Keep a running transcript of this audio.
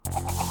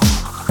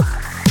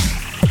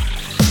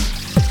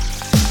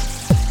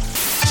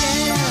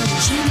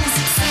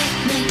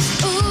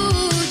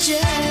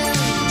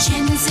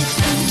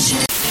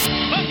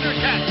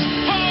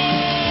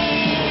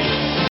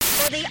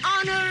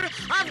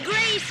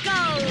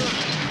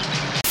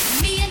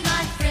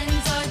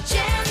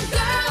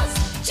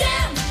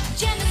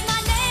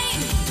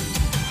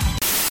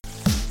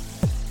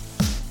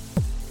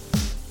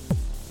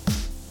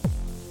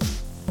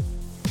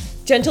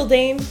Gentle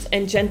dames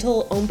and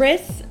gentle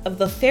hombres of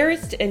the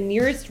fairest and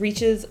nearest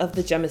reaches of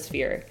the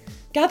Gemisphere,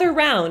 gather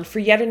round for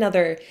yet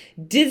another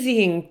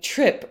dizzying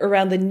trip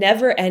around the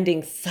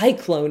never-ending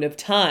cyclone of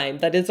time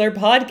that is our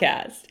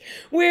podcast,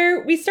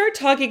 where we start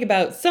talking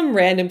about some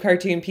random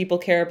cartoon people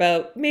care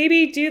about.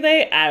 Maybe do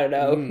they? I don't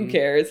know. Who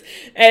cares?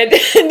 And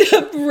end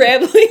up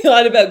rambling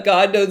on about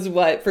God knows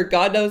what for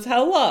God knows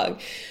how long.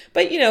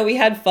 But, you know, we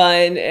had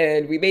fun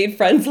and we made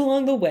friends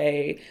along the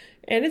way.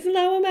 And isn't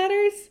that what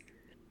matters?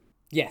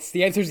 Yes,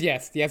 the answer is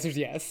yes. The answer is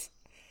yes.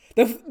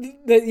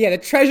 The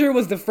treasure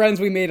was the friends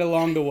we made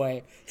along the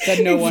way.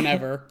 Said no one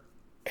ever.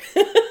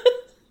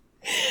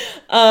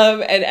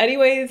 And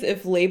anyways,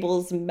 if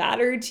labels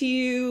matter to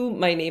you,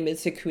 my name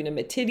is Hakuna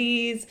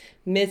Matidis,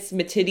 Miss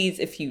Matidis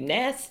if you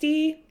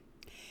nasty.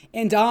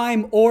 And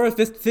I'm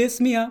Orifice, fist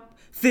me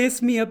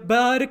up,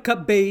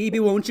 buttercup, baby,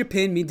 won't you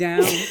pin me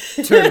down?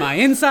 Turn my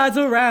insides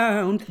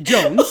around,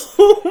 Jones.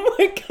 Oh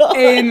my god.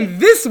 And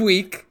this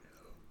week,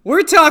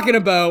 we're talking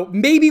about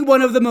maybe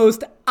one of the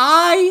most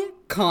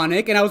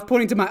iconic, and I was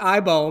pointing to my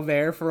eyeball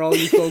there for all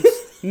you folks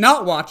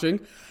not watching,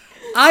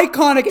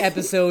 iconic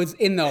episodes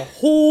in the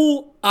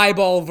whole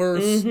eyeball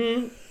verse.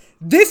 Mm-hmm.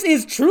 This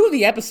is truly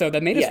the episode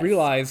that made us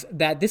realize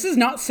that this is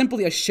not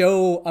simply a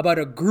show about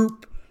a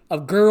group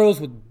of girls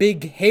with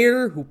big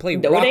hair who play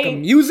rock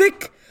and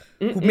music,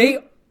 who may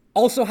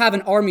also have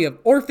an army of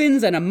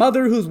orphans and a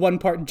mother who's one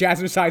part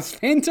Jazzercise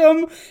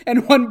Phantom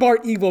and one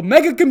part evil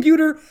mega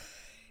computer.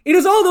 It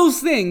is all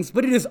those things,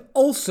 but it is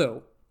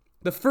also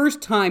the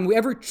first time we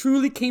ever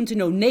truly came to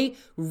know, nay,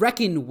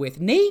 reckon with,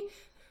 nay,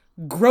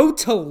 grow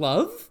to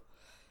love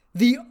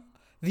the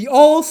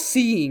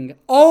all-seeing,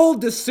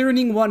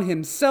 all-discerning one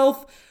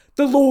himself,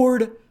 the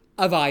Lord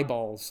of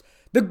Eyeballs,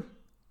 the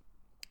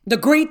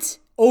great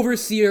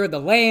overseer of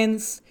the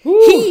lands,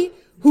 he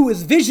who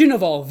is vision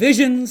of all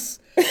visions,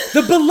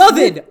 the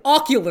beloved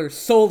ocular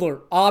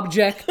solar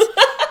object,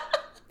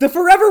 the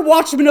forever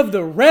watchman of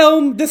the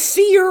realm, the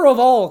seer of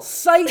all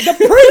sight, the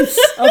prince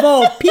of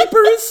all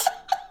peepers.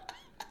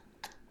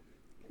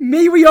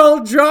 May we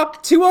all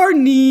drop to our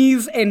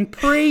knees and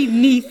pray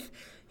neath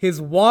his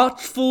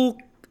watchful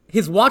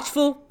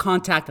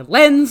contact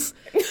lens.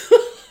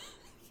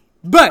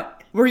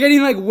 But we're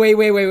getting like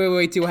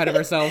way too ahead of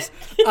ourselves.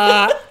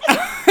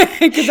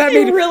 Because that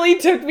really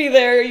took me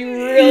there. You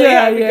really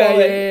had me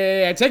going.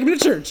 Yeah. Take me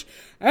to church.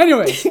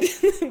 Anyway.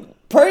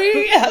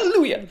 Pray,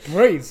 hallelujah.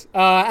 Praise.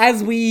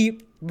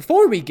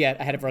 Before we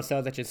get ahead of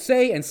ourselves, I should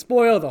say, and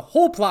spoil the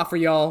whole plot for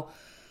y'all,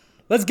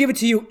 let's give it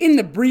to you in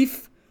the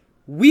brief.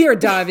 We are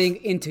diving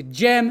into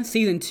Gem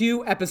Season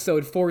 2,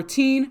 Episode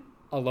 14,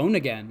 Alone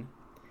Again.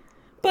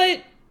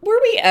 But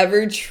were we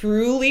ever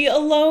truly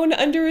alone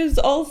under his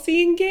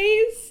all-seeing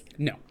gaze?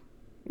 No.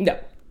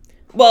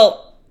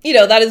 Well, you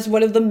know, that is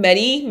one of the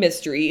many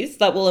mysteries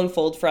that will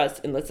unfold for us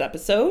in this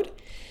episode.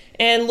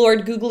 And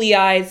Lord Googly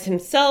Eyes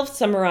himself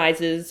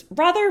summarizes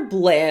rather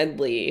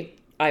blandly,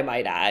 I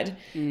might add,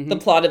 the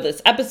plot of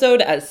this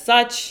episode as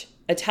such.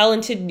 A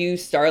talented new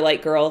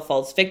Starlight girl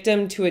falls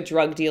victim to a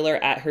drug dealer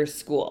at her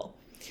school.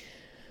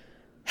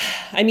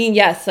 I mean,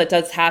 yes, that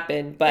does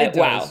happen, but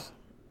wow.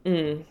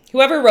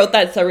 Whoever wrote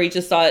that summary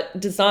does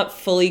not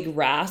fully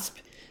grasp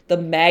the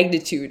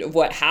magnitude of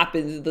what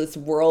happens in this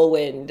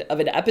whirlwind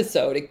of an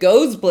episode. It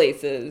goes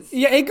places.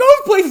 Yeah, it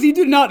goes places you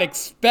do not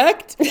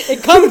expect.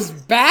 It comes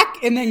back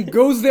and then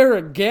goes there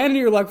again, and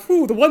you're like,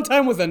 whew, the one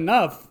time was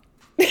enough.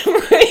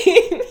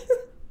 Right?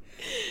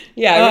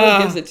 Yeah, it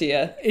really gives it to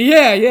you.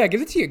 Yeah,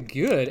 gives it to you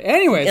good.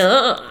 Anyways,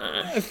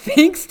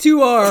 thanks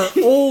to our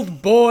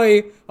old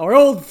boy, our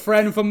old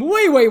friend from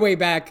way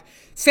back,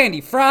 Sandy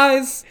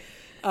Fries.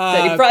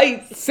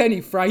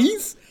 Sandy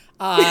Fries.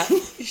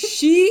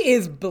 She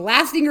is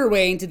blasting her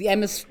way into the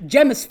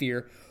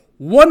Gemisphere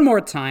one more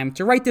time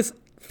to write this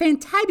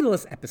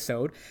fantabulous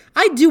episode.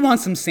 I do want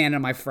some sand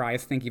on my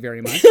fries, thank you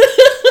very much.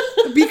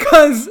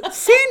 Because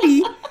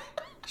Sandy,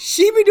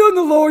 she be doing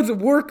the Lord's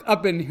work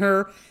up in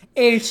her,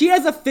 and she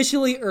has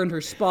officially earned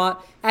her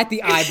spot at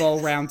the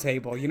Eyeball Round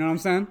Table. You know what I'm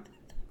saying?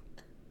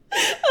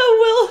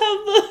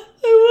 I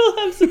will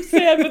have some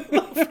sand with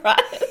my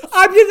fries.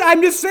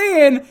 I'm just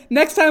saying,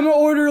 next time I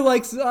order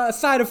like a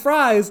side of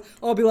fries,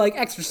 I'll be like,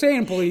 extra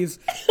sand, please.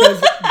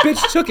 Because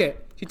bitch took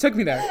it. She took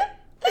me there.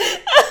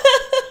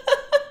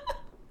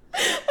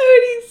 I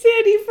would eat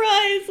sandy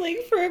fries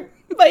like for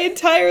my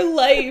entire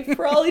life,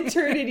 for all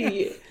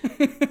eternity.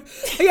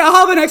 Yeah, I'll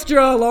have an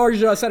extra large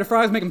set of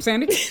fries, make them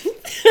sandy.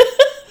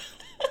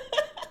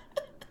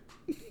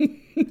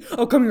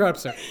 Oh, come here,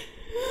 upset.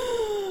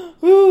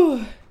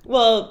 Ooh.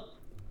 Well,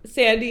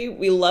 Sandy,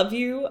 we love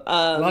you.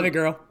 Love it,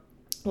 girl.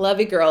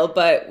 Love it, girl.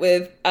 But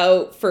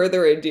without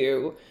further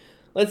ado,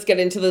 let's get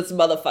into this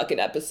motherfucking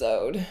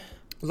episode.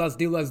 Let's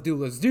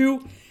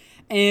do.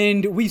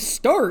 And we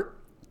start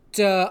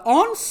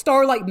on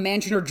Starlight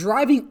Mansion, or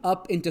driving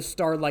up into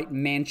Starlight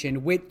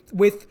Mansion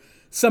with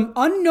some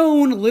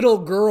unknown little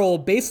girl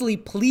basically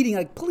pleading,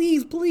 like,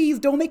 please,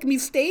 don't make me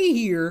stay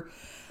here.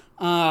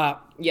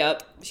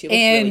 Yep, she looks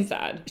really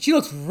sad. She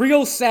looks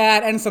real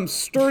sad, and some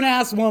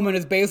stern-ass woman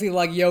is basically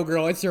like, yo,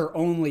 girl, it's your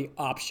only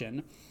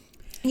option.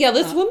 Yeah,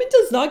 this woman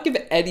does not give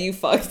any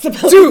fucks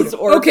about Dude, this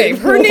orphan. okay,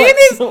 her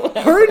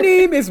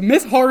name is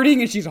Miss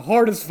Harding, and she's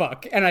hard as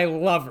fuck, and I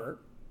love her.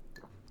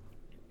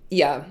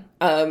 Yeah.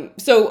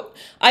 So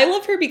I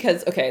love her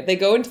because, okay, they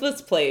go into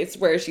this place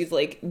where she's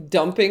like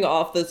dumping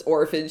off this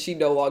orphan she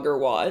no longer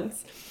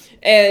wants.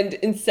 And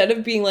instead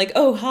of being like,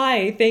 oh,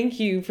 hi, thank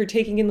you for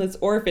taking in this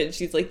orphan,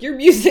 she's like, your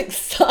music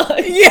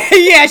sucks.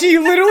 Yeah, she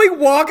literally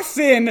walks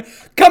in,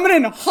 coming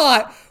in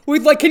hot,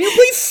 with like, can you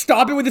please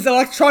stop it with this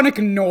electronic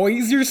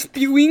noise you're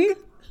spewing?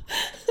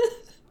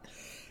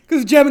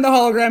 Because Jem and the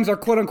holograms are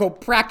quote-unquote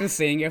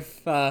practicing,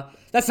 if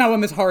that's not what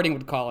Miss Harding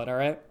would call it, all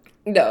right?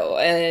 No,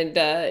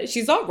 and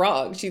she's not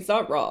wrong. She's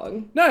not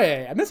wrong. No,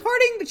 yeah. Miss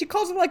Harding, she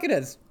calls it like it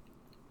is.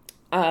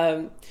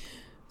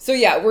 So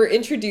yeah, we're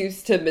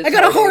introduced to Miss I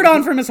got a hard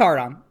on for Miss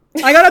Harding.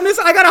 I got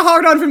a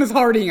hard on for Miss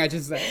Harding, I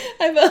should say.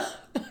 I have a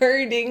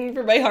harding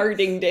for my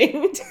harding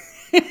ding.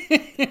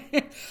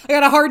 I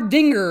got a hard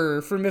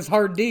dinger for Miss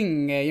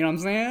Harding, you know what I'm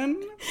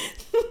saying?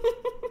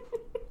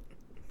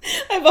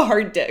 I have a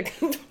hard dick.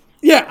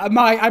 Yeah,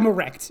 I'm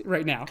erect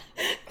right now.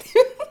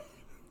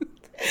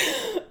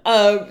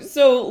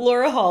 So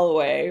Laura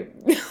Holloway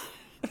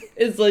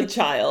is the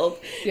child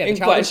in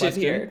question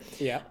here.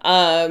 Yeah.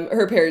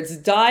 Her parents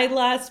died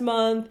last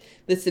month.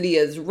 The city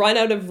has run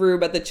out of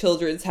room at the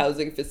children's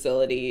housing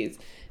facilities.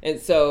 And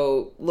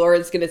so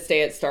Laura's going to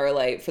stay at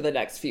Starlight for the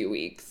next few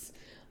weeks.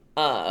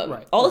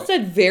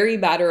 Said very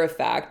matter of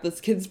fact.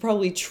 This kid's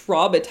probably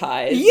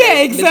traumatized. Yeah,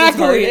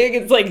 exactly. Harding,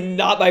 it's like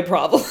not my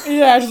problem.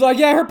 Yeah, she's like,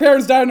 yeah, her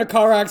parents died in a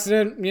car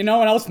accident. No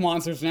one else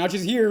wants her, so now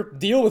she's here.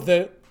 Deal with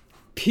it.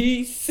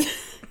 Peace.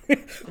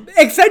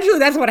 Essentially,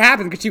 that's what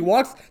happens because she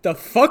walks the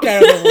fuck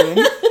out of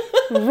the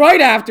room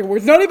right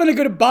afterwards. Not even a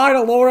goodbye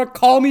to Laura.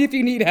 Call me if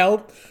you need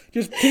help.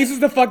 Just pieces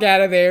the fuck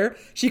out of there.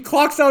 She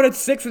clocks out at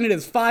 6 and it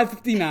is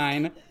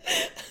 5:59.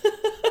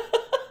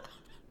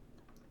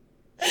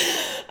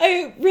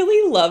 I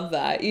really love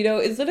that.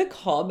 Is it a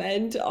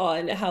comment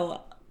on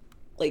how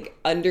like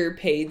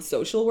underpaid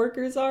social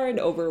workers are and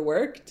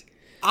overworked?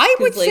 I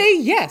would say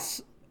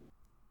yes.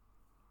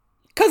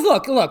 Cause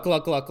look.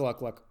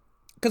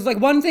 Cause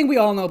like one thing we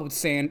all know about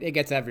Sand, it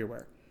gets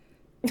everywhere.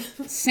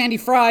 Sandy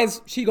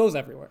Fries, she goes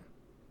everywhere.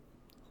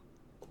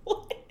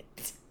 What?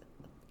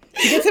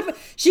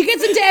 She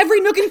gets into every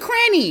nook and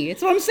cranny.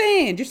 That's what I'm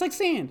saying. Just like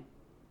Sand.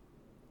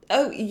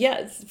 Oh,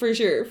 yes, for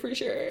sure.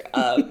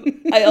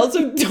 I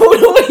also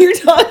don't know what you're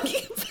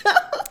talking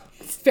about.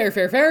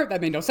 Fair.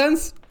 That made no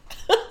sense.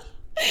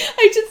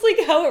 I just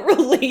like how it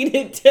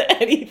related to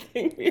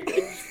anything we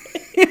were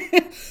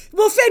saying.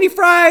 Well, Sandy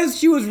Fries,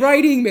 she was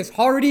writing Miss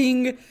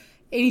Harding,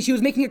 and she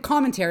was making a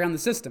commentary on the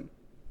system.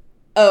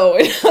 Oh,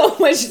 and how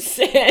much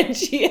sand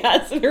she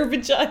has in her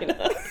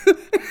vagina.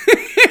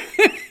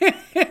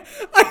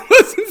 I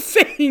wasn't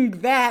saying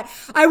that.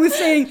 I was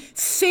saying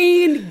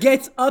sand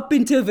gets up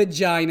into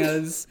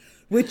vaginas,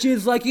 which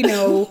is like,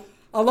 a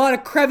lot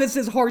of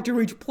crevices, hard to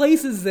reach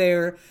places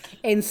there.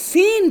 And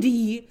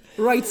Sandy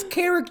writes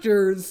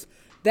characters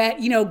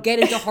that, get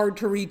into hard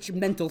to reach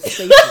mental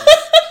spaces.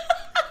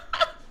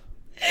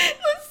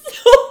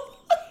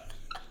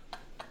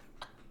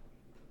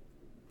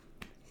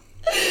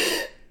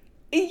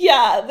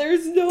 Yeah,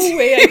 there's no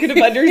way I could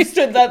have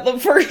understood that the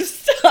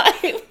first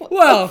time.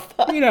 Well,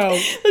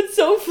 That's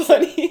so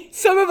funny.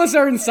 Some of us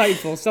are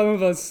insightful. Some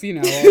of us,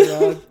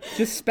 are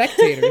just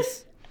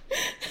spectators.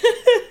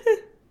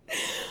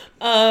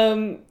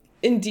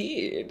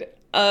 Indeed.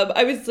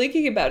 I was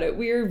thinking about it.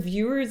 We are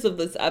viewers of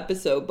this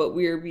episode, but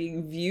we are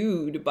being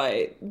viewed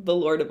by the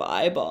Lord of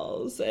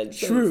Eyeballs. And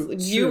so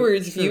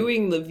viewers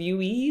viewing the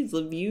viewees,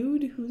 the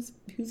viewed. Who's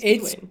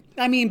viewing?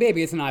 I mean,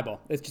 baby, it's an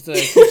eyeball. It's just a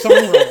song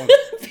rolling.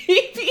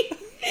 Baby,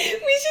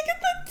 we should get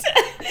that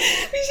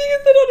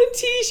on a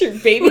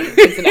t-shirt. Baby,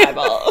 it's an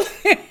eyeball.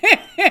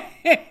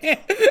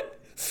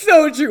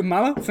 So true,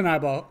 mama. It's an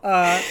eyeball.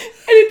 And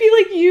it'd be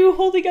like you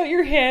holding out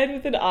your hand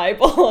with an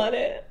eyeball on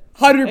it.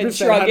 100%.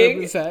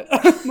 Shrugging. 100%.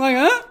 I'm like,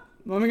 huh?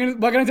 What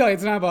am I gonna tell you?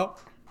 It's an eyeball.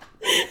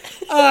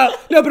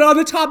 No, but on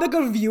the topic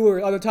of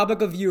viewer,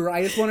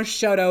 I just want to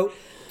shout out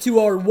to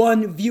our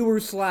one viewer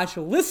 /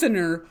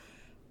 listener,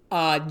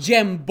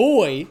 Jem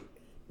Boy.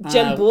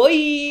 Jem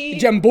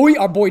Boy,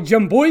 our boy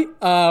Jem Boy,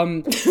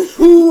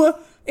 who,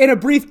 in a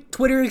brief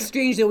Twitter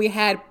exchange that we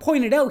had,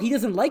 pointed out he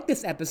doesn't like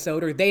this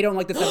episode, or they don't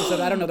like this episode,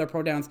 I don't know their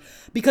pronouns,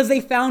 because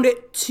they found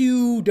it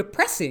too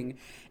depressing.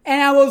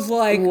 And I was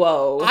like,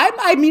 whoa.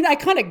 I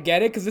kind of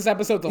get it, because this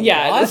episode's a lot.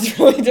 Yeah, it's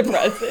really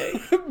depressing.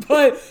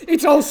 But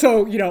it's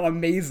also,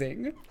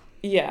 amazing.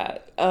 Yeah.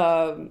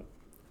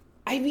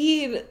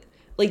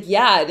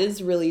 It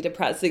is really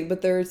depressing,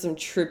 but there are some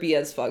trippy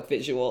as fuck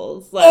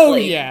visuals.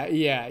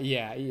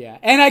 Yeah.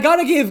 And I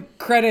gotta give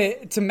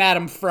credit to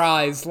Madame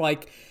Fries, a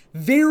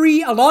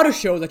lot of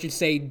shows, I should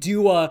say,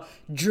 do a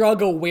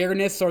drug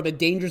awareness or the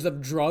dangers of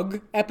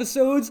drug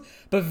episodes,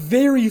 but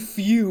very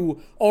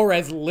few are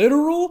as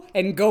literal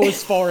and go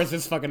as far as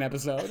this fucking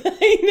episode.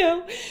 I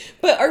know.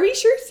 But are we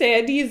sure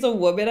Sandy is a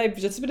woman? I've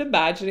just been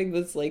imagining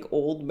this,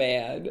 old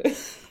man.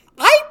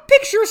 I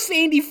picture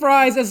Sandy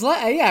Fries as,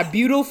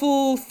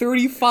 beautiful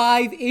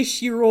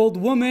 35-ish-year-old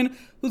woman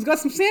who's got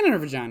some sand in her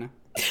vagina.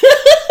 And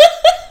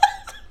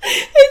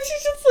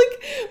she's just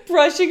like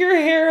brushing her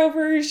hair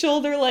over her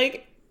shoulder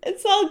like,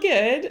 it's all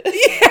good.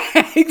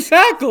 Yeah,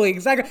 exactly.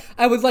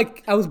 I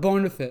was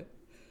born with it.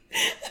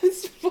 I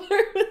was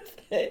born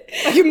with it.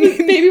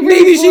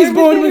 Maybe she's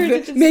born with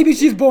it. Maybe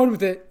she's born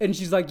with it. And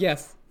she's like,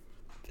 yes.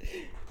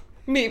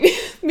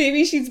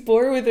 Maybe she's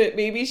born with it.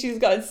 Maybe she's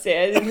got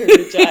sand in her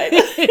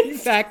vagina.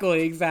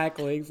 Exactly.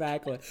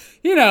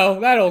 You know,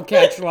 that old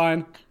catch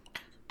line.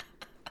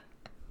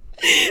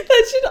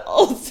 That should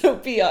also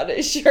be on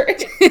a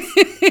shirt.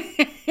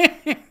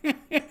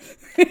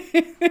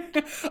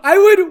 I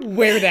would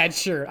wear that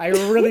shirt. I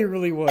really,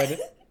 really would.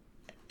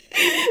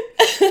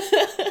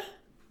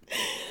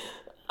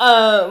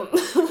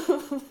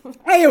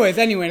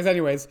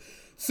 Anyways.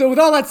 So with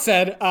all that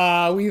said,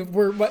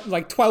 we're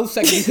 12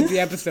 seconds into the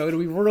episode, and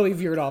we really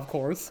veered off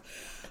course.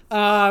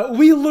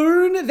 We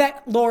learn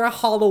that Laura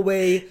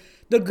Holloway,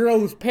 the girl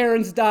whose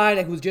parents died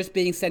and who's just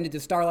being sent into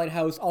Starlight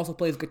House, also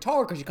plays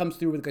guitar because she comes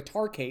through with a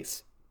guitar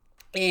case.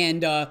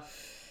 And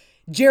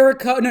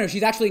Jerrica,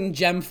 she's actually in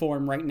gem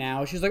form right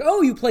now. She's like,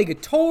 oh, you play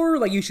guitar?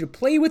 Like, you should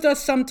play with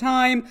us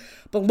sometime.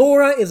 But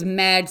Laura is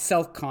mad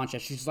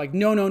self-conscious. She's like,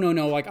 no.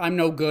 Like, I'm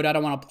no good. I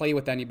don't want to play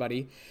with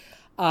anybody.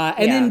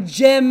 Then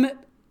Gem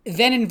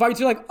then invites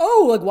her, like,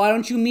 oh, like, why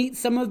don't you meet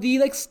some of the,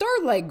 like,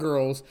 Starlight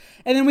girls?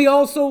 And then we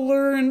also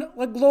learn,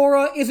 like,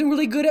 Laura isn't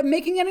really good at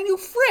making any new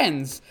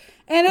friends.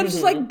 And I'm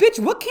just like, bitch,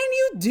 what can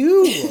you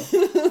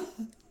do?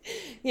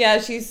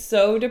 Yeah, she's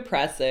so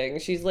depressing.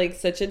 She's, like,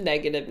 such a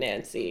negative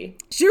Nancy.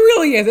 She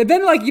really is. And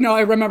then, like, I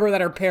remember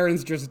that her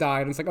parents just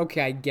died. And it's like,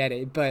 okay, I get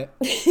it, but...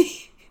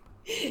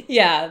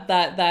 Yeah,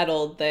 that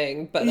old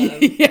thing. But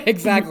yeah,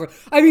 exactly.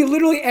 I mean,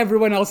 literally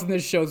everyone else in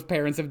this show's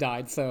parents have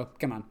died, so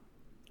come on.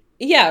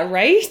 Yeah,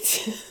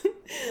 right?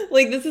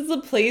 Like, this is a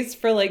place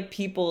for, like,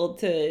 people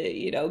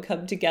to,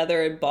 come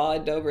together and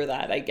bond over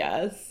that, I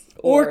guess.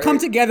 Or come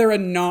together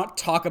and not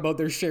talk about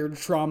their shared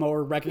trauma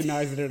or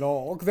recognize it at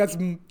all, because that's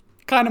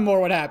kind of more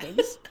what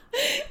happens.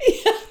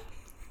 Yeah.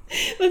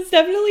 That's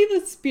definitely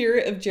the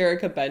spirit of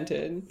Jerrica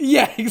Benton.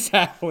 Yeah,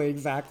 exactly.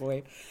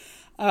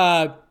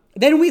 Then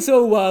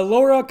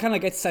Laura kind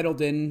of gets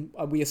settled in,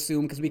 we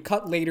assume, because we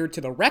cut later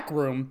to the rec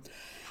room.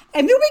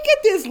 And then we get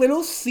this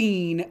little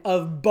scene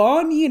of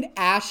Bonnie and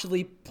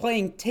Ashley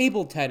playing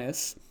table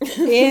tennis.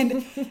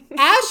 And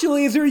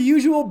Ashley is her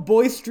usual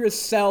boisterous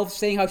self,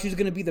 saying how she's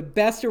going to be the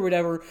best or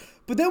whatever.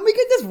 But then we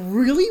get this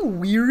really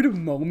weird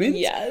moment.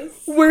 Yes.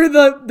 Where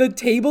the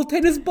table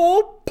tennis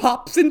ball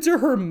pops into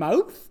her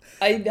mouth.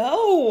 I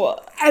know.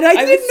 And I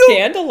was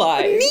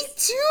scandalized. Me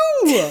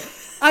too.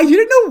 I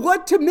didn't know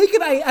what to make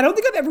of it. I don't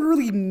think I've ever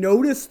really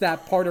noticed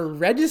that part or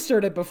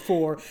registered it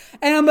before.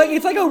 And I'm like,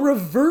 it's like a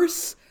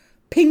reverse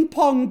ping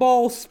pong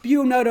ball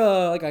spewing out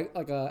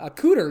a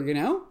cooter, you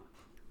know?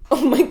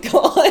 Oh my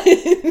god.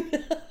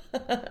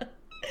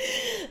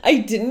 I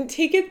didn't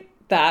take it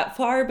that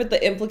far, but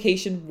the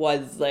implication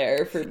was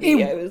there for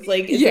me. I was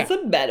like, is this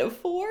a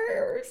metaphor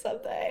or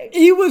something?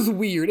 It was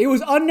weird. It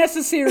was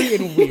unnecessary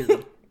and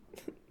weird.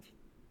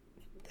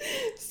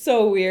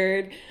 So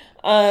weird.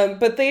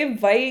 But they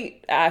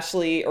invite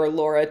Ashley or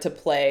Laura to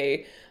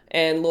play,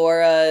 and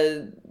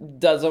Laura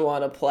doesn't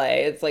want to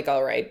play. It's like,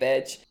 all right,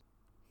 bitch.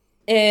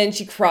 And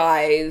she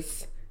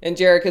cries, and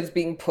Jerrica's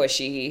being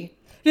pushy.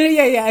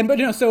 Yeah.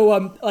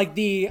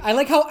 I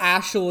like how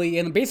Ashley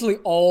and basically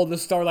all the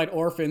Starlight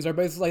orphans are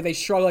basically like, they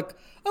shrug like,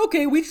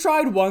 okay, we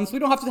tried once. We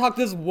don't have to talk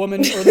to this woman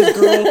or this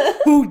girl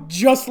who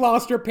just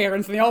lost her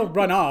parents, and they all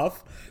run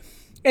off.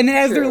 And then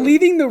as they're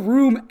leaving the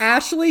room,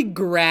 Ashley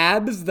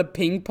grabs the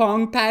ping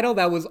pong paddle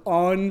that was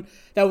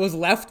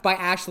left by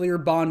Ashley or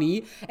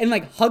Bonnie and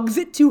like hugs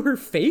it to her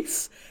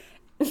face.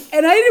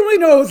 And I didn't really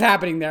know what was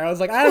happening there. I was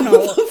like, I don't know.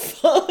 What the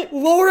fuck?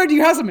 Laura, do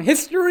you have some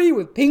history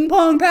with ping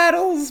pong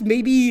paddles?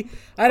 Maybe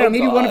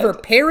one of her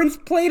parents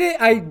played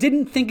it. I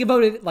didn't think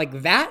about it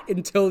like that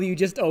until you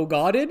just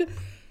oh-godded.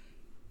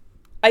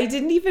 I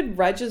didn't even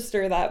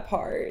register that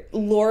part.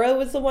 Laura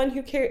was the one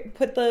who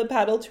put the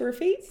paddle to her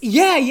face?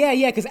 Yeah,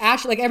 because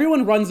Ashley, like,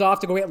 everyone runs off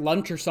to go get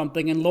lunch or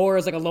something, and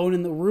Laura's, like, alone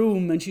in the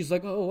room, and she's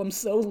like, oh, I'm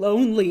so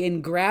lonely,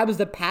 and grabs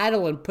the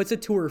paddle and puts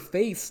it to her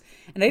face.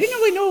 And I didn't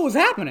really know what was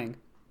happening.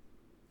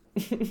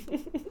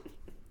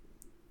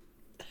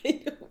 I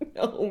don't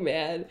know,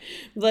 man.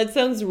 That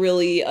sounds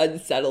really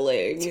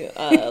unsettling.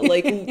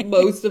 Like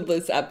most of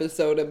this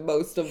episode and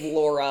most of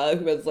Laura,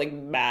 who has like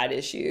mad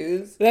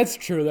issues. That's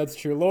true.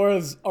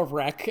 Laura's a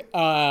wreck.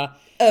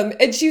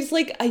 And she's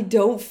like, I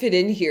don't fit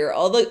in here.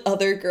 All the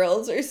other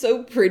girls are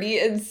so pretty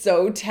and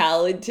so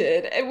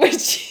talented. And when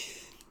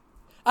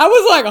I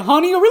was like,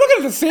 honey, are we looking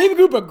at the same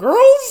group of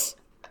girls?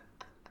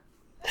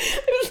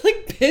 I was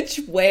like,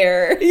 bitch,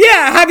 where?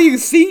 Yeah,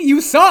 you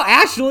saw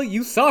Ashley,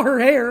 you saw her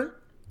hair.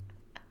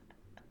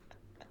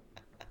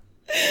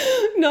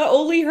 Not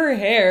only her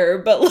hair,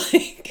 but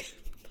like...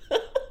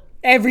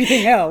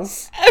 Everything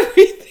else.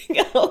 Everything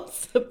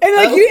else.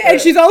 And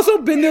she's also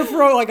been there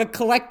for like a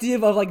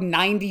collective of like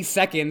 90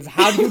 seconds.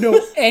 How do you know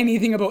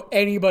anything about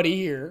anybody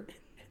here?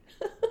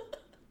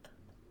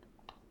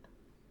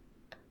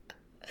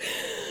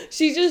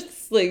 She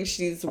just, like,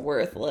 she's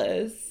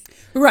worthless.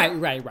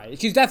 Right.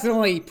 She's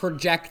definitely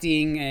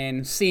projecting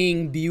and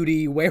seeing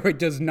beauty where it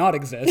does not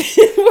exist.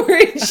 Where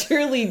it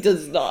surely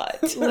does not.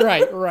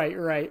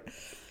 Right.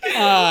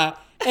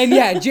 And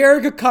yeah,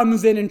 Jerrica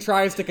comes in and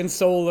tries to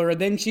console her.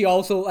 And then she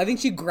also, I think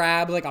she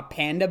grabs like a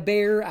panda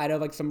bear out of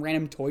like some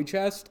random toy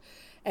chest.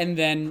 And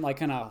then like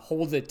kind of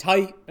holds it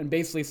tight and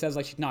basically says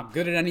like she's not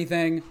good at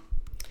anything.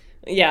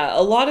 Yeah,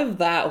 a lot of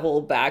that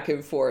whole back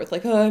and forth.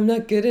 Like, oh, I'm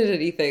not good at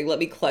anything. Let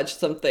me clutch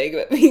something.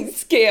 Let me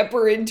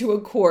scamper into a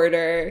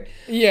corner.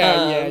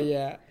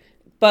 Yeah.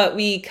 But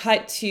we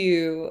cut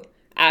to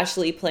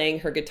Ashley playing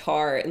her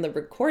guitar in the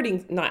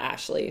recording, not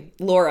Ashley,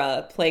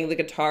 Laura playing the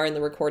guitar in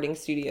the recording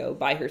studio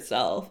by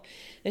herself.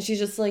 And she's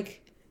just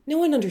like, no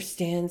one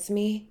understands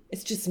me.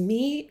 It's just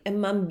me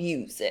and my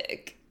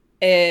music.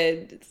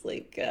 And it's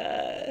like,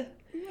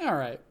 all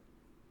right.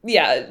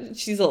 Yeah,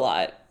 she's a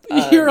lot.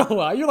 You're a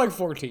lot. You're like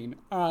 14.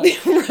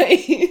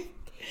 Right.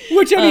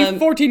 Which, I mean,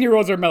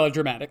 14-year-olds are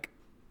melodramatic.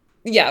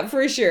 Yeah,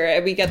 for sure.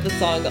 And we get the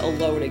song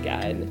Alone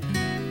Again.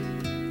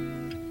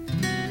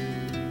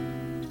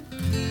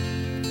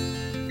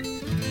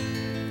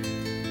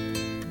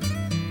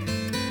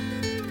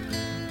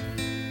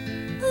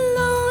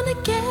 Alone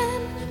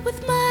again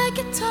with my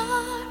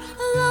guitar,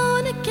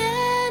 alone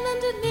again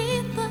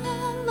underneath the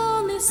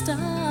lonely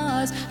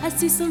stars. I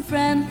see some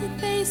friendly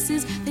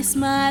faces, they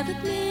smile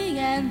at me,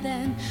 and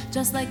then,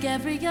 just like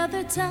every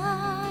other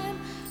time,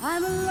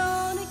 I'm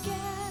alone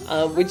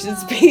again. Which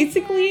is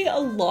basically a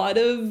lot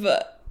of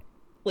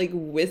like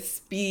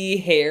wispy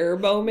hair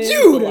moments.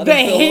 Dude, the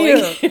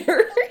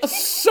hair.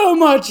 So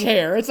much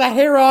hair. It's a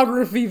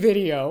hairography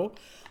video.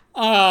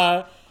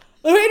 And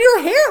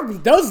her hair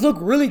does look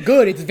really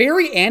good. It's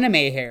very anime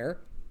hair.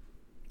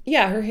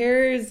 Yeah, her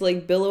hair is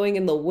like billowing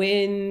in the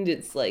wind.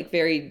 It's like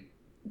very,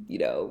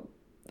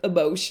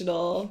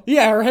 emotional.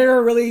 Yeah, her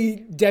hair really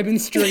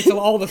demonstrates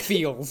all the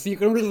feels. You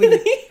can really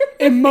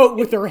emote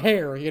with her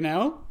hair,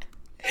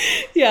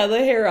 Yeah, the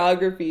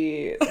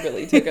hairography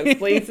really took us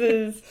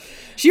places.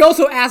 She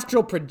also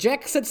astral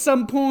projects at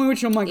some point,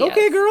 which I'm like, yes.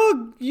 Okay,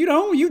 girl,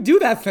 you do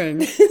that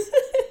thing.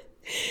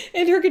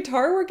 And her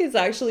guitar work is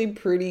actually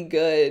pretty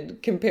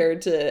good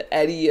compared to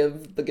any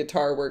of the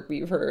guitar work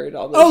we've heard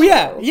on the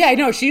show. Yeah,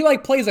 no, she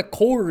like plays a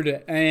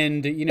chord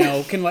and,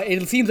 can like,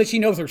 it seems that she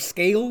knows her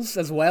scales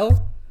as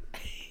well.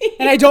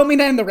 And I don't mean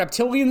that in the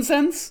reptilian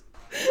sense.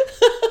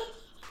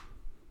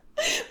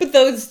 But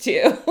those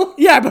two.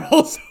 Yeah, but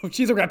also,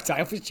 she's a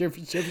reptile, for sure.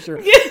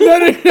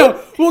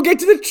 No. We'll get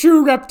to the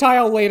true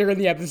reptile later in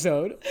the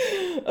episode.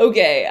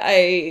 Okay,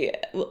 I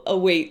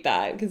await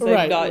that, because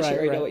I'm not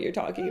sure I know what you're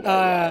talking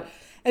about.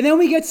 And then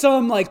we get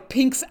some, like,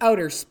 Pink's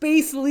Outer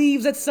Space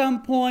leaves at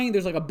some point.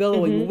 There's, like, a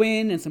billowing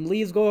wind and some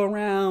leaves go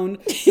around.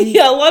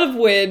 Yeah, a lot of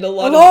wind, a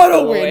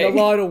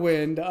lot of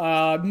wind.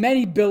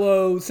 Many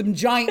billows, some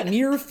giant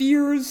mirror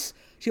fears.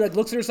 She, like,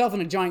 looks at herself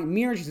in a giant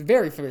mirror. She's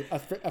very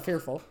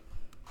fearful.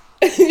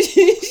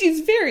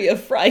 She's very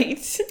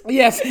affright.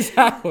 Yes,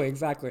 exactly.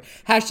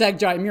 Hashtag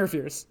giant mirror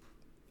fears.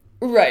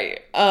 Right.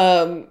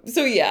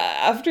 So yeah,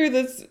 after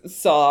this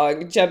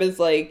song, Jeb is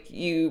like,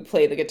 you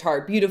play the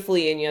guitar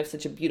beautifully and you have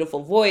such a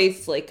beautiful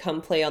voice. Like,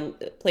 come play in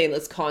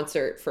this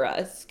concert for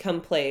us. Come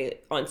play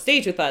on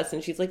stage with us.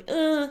 And she's like,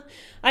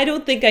 I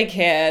don't think I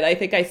can. I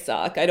think I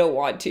suck. I don't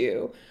want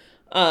to.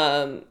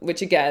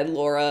 Which again,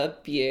 Laura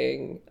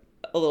being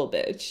a little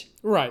bitch.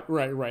 Right.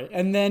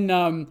 And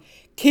then,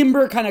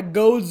 Kimber kind of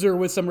goads her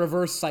with some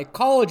reverse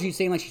psychology,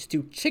 saying like she's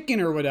too chicken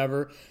or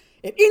whatever.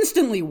 It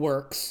instantly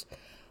works.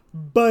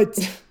 But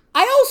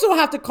I also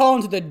have to call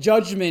into the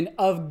judgment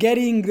of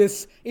getting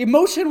this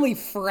emotionally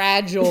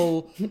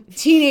fragile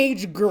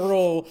teenage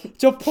girl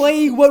to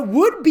play what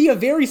would be a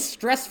very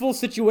stressful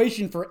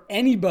situation for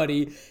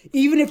anybody,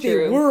 even if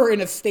they were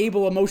in a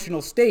stable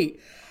emotional state.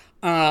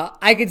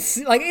 I could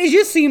see, like, it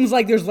just seems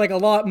like there's like a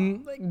lot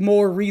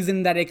more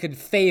reason that it could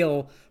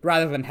fail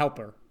rather than help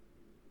her.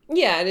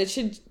 Yeah, and it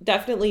should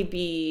definitely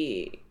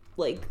be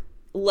like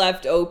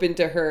left open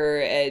to her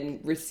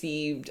and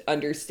received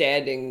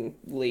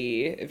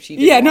understandingly if she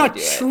didn't want to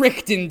do it.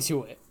 Tricked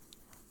into it.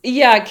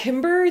 Yeah,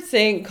 Kimber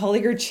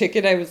calling her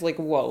chicken, I was like,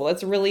 whoa,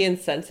 that's really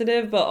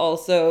insensitive, but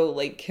also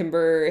like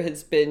Kimber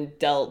has been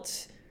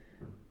dealt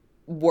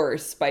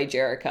worse by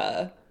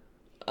Jerrica.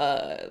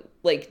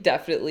 Like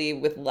definitely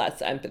with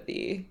less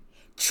empathy.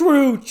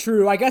 True.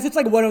 I guess it's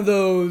like one of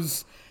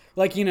those,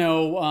 like,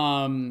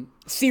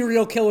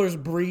 serial killers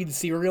breed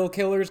serial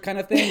killers kind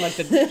of thing. Like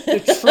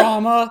the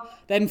trauma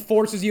then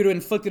forces you to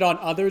inflict it on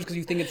others because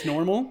you think it's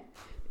normal.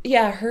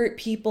 Yeah, hurt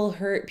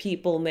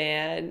people,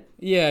 man.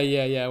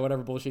 Yeah,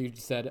 whatever bullshit you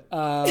just said.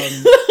 So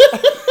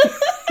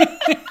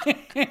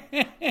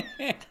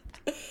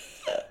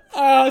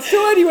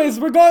anyways,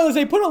 regardless,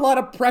 they put a lot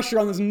of pressure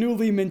on this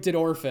newly minted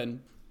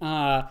orphan.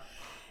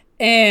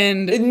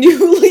 And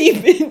Newly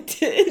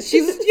minted.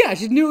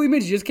 she's newly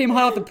minted. She just came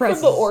hot off the press.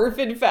 From the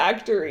orphan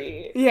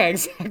factory. Yeah,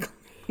 exactly.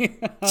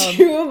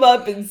 Chew them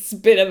up and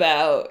spit them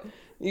out.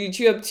 You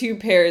chew up 2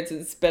 parrots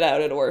and spit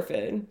out an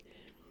orphan.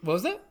 What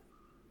was that?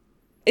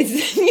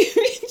 It's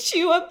you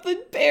chew up the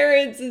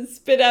parrots and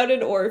spit out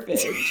an orphan.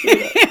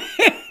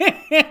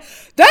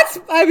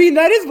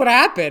 That is what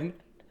happened.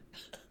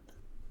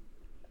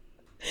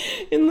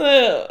 In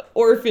the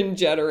orphan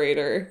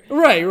generator.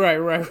 Right.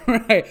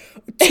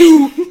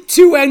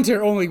 Two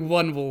enter, only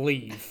one will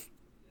leave.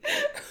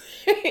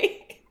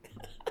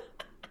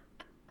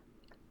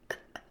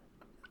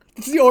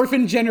 It's the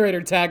orphan generator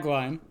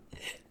tagline.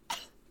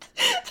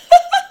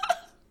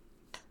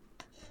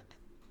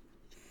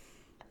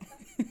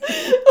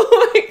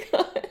 Oh my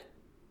god.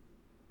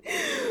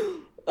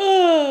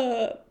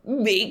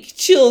 Make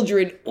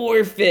children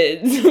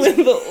orphans with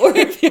the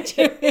orphan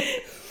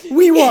generator.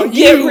 We want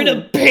Get you. rid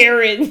of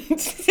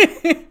parents.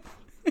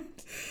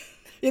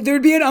 Yeah,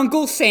 there'd be an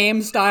Uncle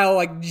Sam style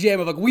like gym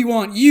of like, we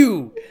want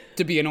you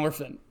to be an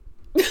orphan.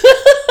 It's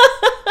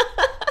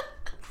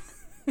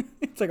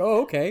like,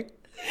 oh, okay.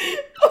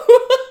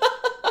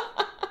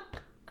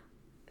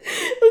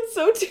 That's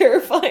so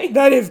terrifying.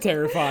 That is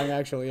terrifying,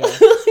 actually. Yeah.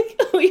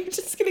 Like, oh, you're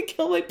just gonna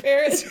kill my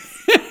parents.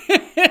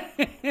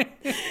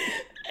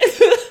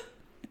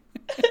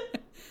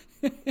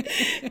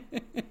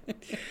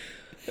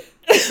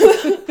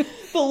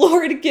 The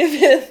Lord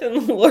giveth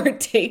and the Lord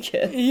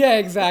taketh. Yeah,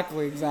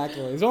 exactly.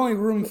 There's only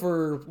room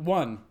for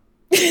one.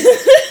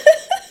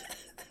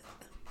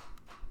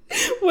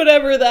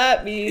 Whatever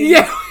that means.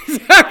 Yeah,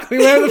 exactly.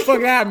 Whatever the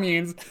fuck that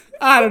means.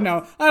 I don't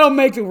know. I don't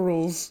make the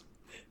rules.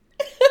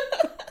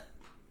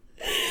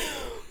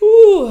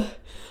 Ooh.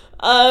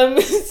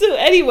 So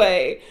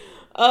anyway,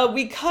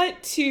 we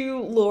cut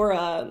to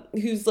Laura,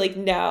 who's like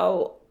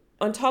now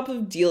on top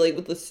of dealing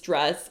with the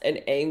stress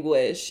and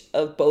anguish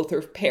of both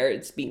her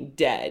parents being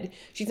dead.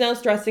 She's now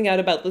stressing out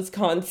about this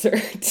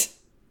concert.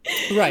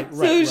 Right.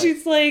 So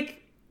she's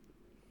like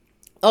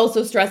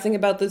also stressing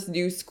about this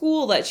new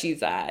school that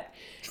she's at.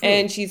 True.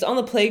 And she's on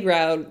the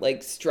playground,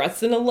 like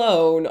stressing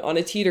alone on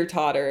a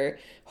teeter-totter,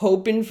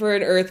 hoping for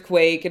an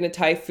earthquake and a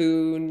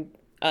typhoon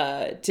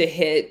to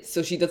hit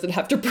so she doesn't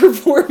have to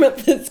perform at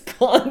this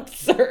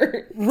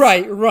concert.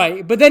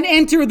 Right. But then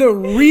enter the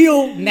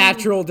real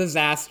natural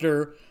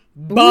disaster,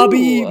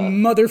 Bobby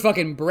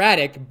motherfucking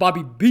Braddock,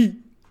 Bobby B.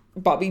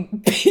 Bobby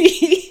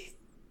B.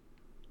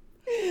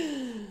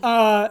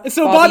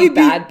 So Bobby B.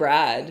 Bad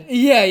Brad.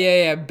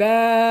 Yeah.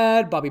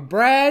 Bad Bobby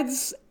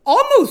Brad's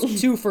almost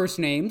 2 first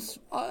names.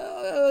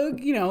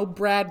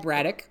 Brad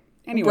Braddock.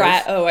 Anyways.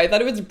 I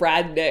thought it was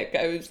Brad Nick.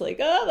 I was like,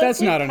 oh,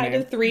 that's like not a kind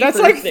name. of 3 That's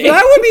first like names.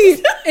 that would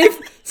be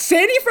if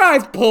Sandy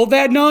Fries pulled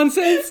that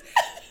nonsense.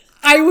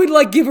 I would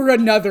like give her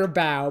another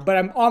bow, but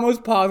I'm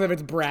almost positive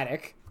it's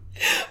Braddock.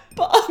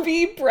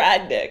 Bobby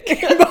Bradnick.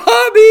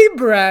 Bobby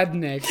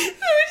Bradnick.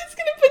 We're just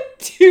gonna put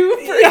 2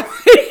 first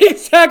Yeah,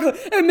 exactly,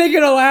 and make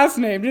it a last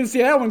name. Didn't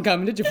see that one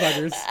coming, did you,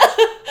 fuckers?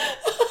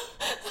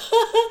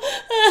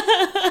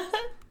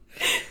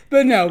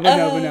 But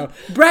no.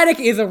 Braddock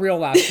is a real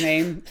last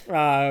name.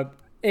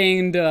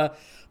 And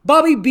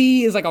Bobby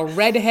B is like a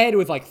redhead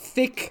with like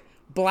thick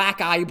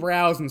black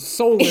eyebrows and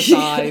soulless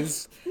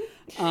eyes.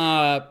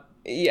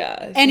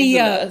 Yeah. And he,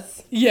 a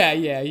mess.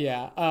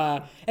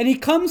 yeah. And he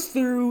comes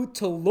through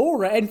to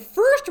Laura, and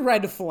first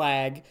red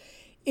flag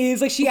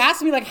is like she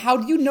asked me like, "How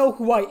do you know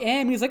who I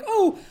am?" And he's like,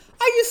 "Oh,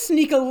 I just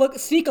sneak a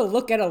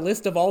look at a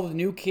list of all the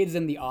new kids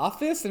in the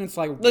office," and it's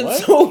like, what?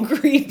 That's so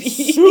creepy.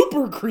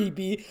 Super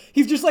creepy.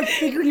 He's just like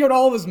figuring out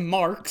all of his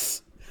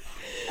marks.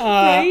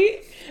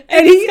 Right?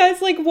 And this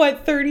guy's like,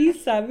 what,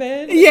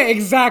 37? Yeah,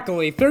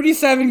 exactly.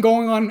 37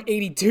 going on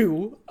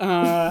 82.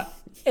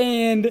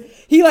 And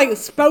he like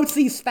spouts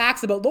these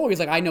facts about Laura. He's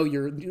like, I know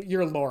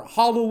you're Laura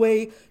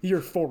Holloway. You're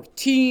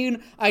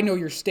 14. I know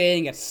you're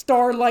staying at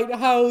Starlight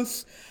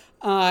House.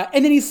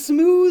 And then he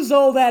smooths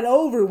all that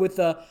over with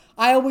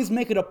I always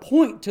make it a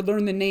point to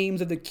learn the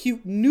names of the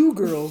cute new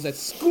girls at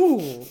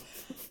school.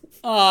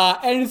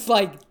 And it's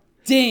like,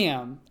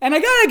 damn. And I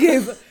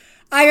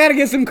gotta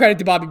give some credit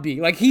to Bobby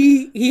B. Like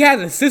he has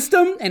a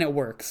system and it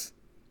works.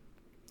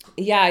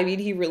 Yeah, I mean,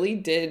 he really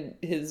did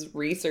his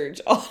research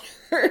on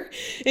her.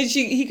 And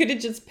he couldn't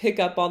just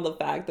pick up on the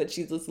fact that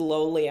she's this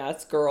lonely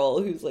ass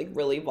girl who's like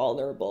really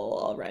vulnerable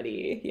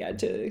already. He had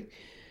to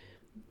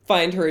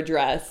find her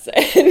address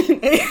and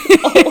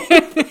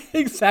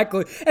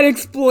exactly, and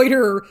exploit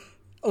her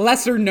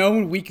lesser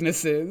known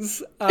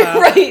weaknesses.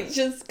 Right,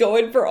 just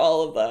going for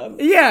all of them.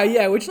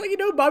 Yeah, which like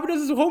Bobby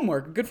does his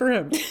homework. Good for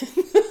him.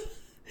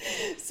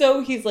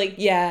 So he's like,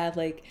 yeah,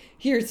 like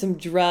here's some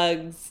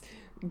drugs,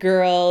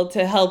 girl,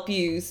 to help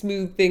you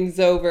smooth things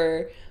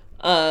over.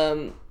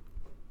 And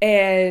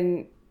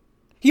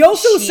he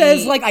also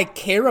says, like, I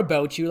care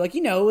about you. Like,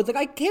 it's like,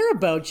 I care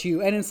about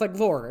you. And it's like,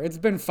 Laura, it's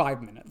been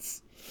 5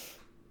 minutes.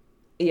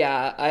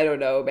 Yeah, I don't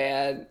know,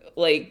 man.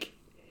 Like,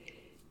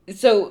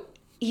 so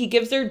he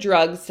gives her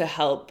drugs to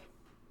help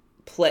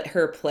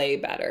her play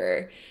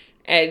better.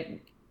 And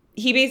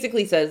he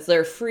basically says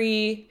they're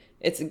free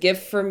it's a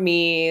gift from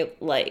me.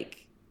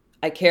 Like,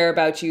 I care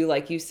about you,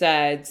 like you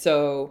said.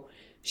 So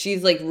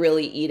she's like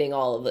really eating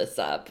all of this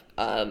up.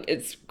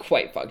 It's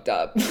quite fucked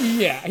up.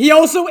 Yeah. He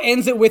also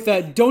ends it with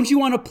a, don't you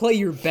want to play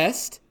your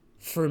best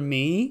for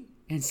me?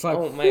 And it's like,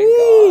 Oh my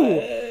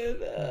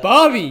God.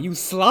 Bobby, you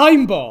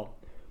slime ball.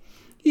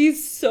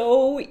 He's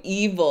so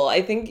evil.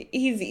 I think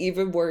he's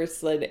even worse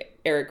than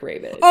Eric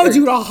Raymond. Oh,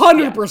 dude,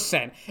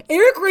 100%.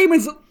 Eric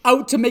Raymond's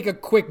out to make a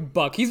quick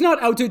buck. He's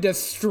not out to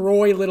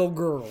destroy little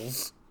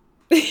girls.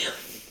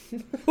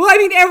 Well, I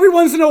mean, every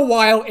once in a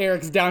while,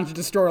 Eric's down to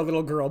destroy a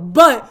little girl,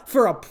 but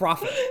for a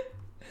profit.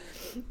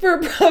 For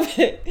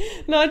profit,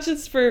 not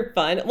just for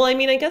fun. Well, I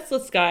mean, I guess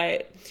this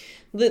guy,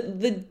 the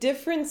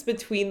difference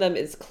between them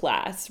is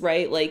class,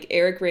 right? Like,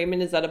 Eric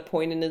Raymond is at a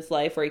point in his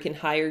life where he can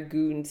hire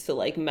goons to,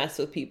 like, mess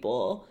with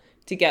people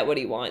to get what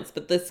he wants.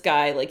 But this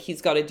guy, like,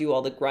 he's got to do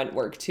all the grunt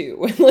work, too,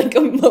 and, like,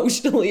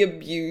 emotionally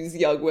abuse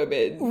young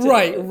women.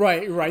 Right.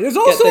 There's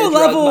also their a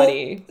drug level,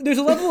 money. there's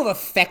a level of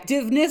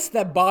effectiveness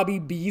that Bobby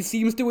B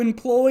seems to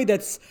employ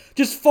that's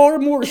just far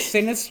more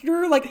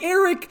sinister. Like,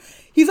 Eric,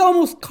 he's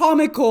almost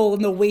comical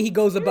in the way he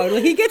goes about it.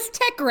 Like, he gets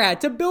Tech Rat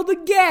to build a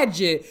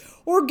gadget,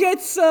 or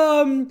gets,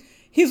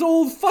 his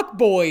old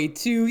fuckboy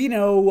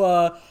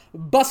to,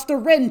 bust a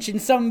wrench in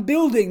some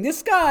building.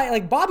 This guy,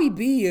 like, Bobby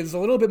B is a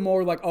little bit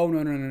more like, oh,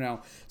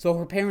 no. So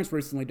her parents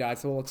recently died,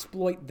 so we'll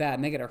exploit that,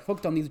 and they get her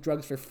hooked on these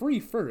drugs for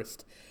free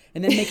first,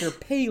 and then make her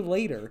pay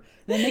later,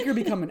 and then make her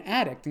become an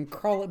addict and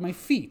crawl at my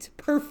feet.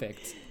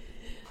 Perfect.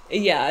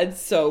 Yeah, it's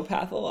so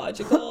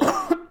pathological.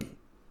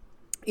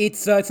 It's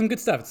some good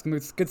stuff.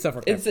 It's good stuff.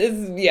 Okay.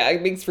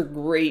 It makes for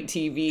great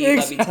TV.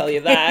 Let me tell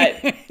you that.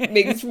 It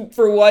makes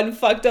for one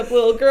fucked up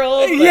little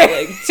girl, but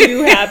like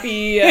two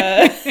happy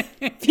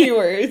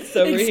viewers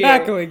over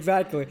here.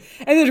 Exactly.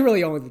 And there's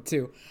really only the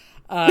two.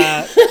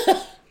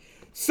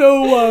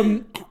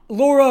 So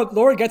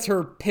Laura gets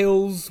her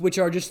pills, which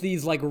are just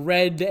these like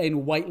red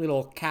and white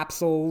little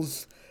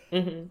capsules.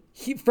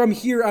 Mm-hmm. From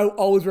here out,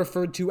 always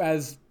referred to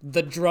as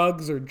the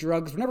drugs or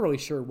drugs. We're never really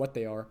sure what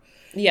they are.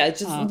 Yeah,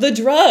 just the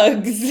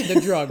drugs.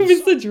 The drugs.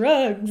 It's the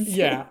drugs.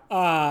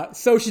 Yeah.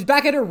 So she's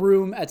back at her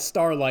room at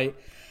Starlight,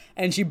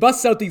 and she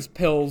busts out these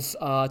pills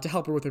to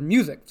help her with her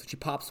music. So she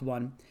pops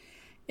one,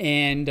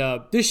 and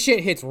this shit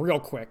hits real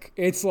quick.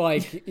 It's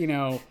like,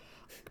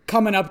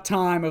 coming up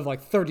time of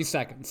like 30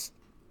 seconds.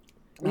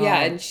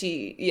 Yeah, and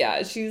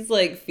she's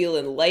like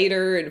feeling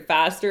lighter and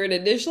faster. And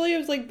initially I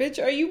was like,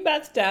 bitch, are you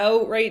methed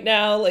out right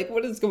now? Like,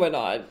 what is going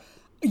on?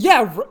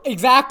 Yeah,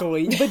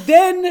 exactly. But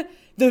then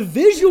the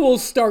visuals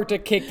start to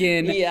kick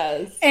in.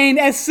 Yes. And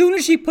as soon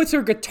as she puts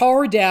her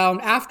guitar down,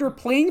 after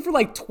playing for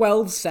like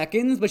 12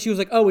 seconds, but she was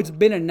like, oh, it's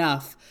been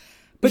enough.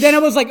 But then I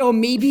was like, oh,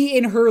 maybe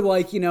in her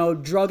like,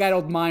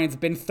 drug-addled mind, it's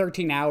been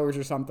 13 hours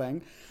or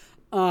something.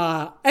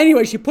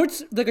 Anyway, she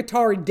puts the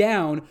guitar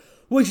down,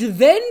 which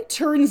then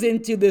turns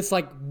into this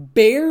like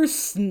bear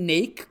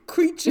snake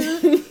creature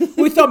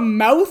with a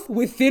mouth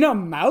within a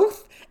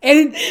mouth.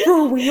 And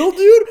for real,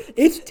 dude,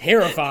 it's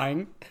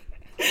terrifying.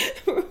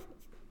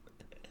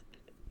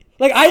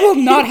 Like, I will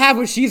not have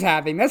what she's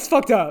having. That's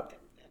fucked up.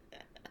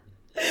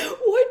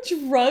 What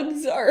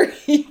drugs are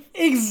you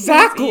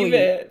exactly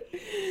even?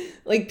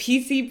 Like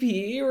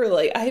PCP or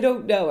like, I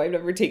don't know. I've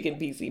never taken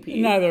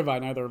PCP. Neither have I.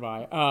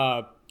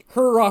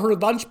 Her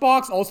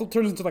lunchbox also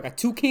turns into like a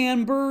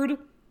toucan bird.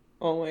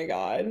 Oh my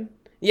God.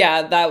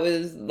 Yeah, that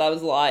was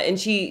a lot. And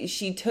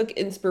she took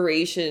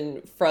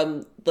inspiration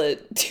from the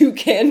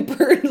toucan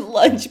bird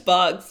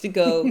lunchbox to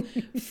go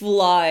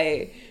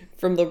fly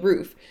from the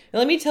roof. And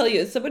let me tell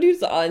you, as somebody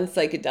who's on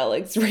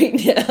psychedelics right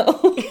now,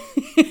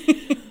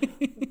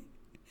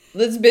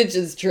 this bitch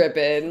is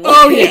tripping.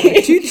 Oh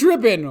yeah, she's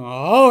tripping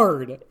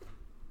hard.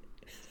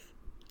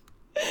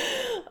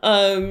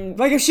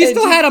 Like if she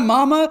still had a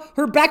mama,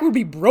 her back would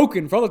be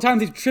broken for all the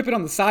times he's tripping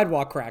on the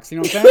sidewalk cracks. You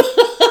know what I'm saying?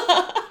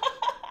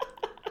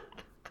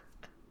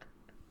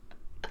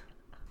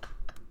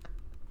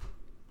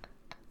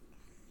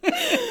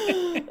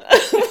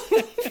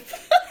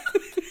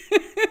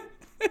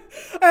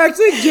 I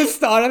actually just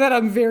thought of that.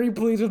 I'm very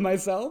pleased with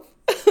myself.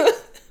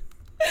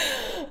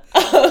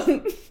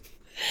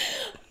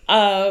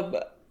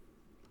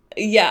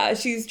 Yeah,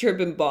 she's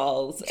tripping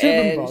balls.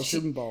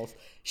 Tripping balls.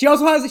 She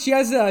also has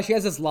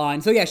this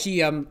line. So yeah,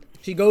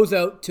 she goes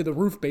out to the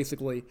roof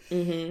basically,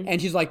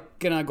 and she's like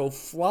gonna go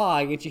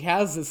fly, and she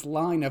has this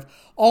line of,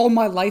 "All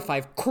my life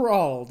I've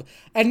crawled,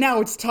 and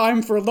now it's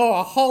time for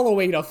Laura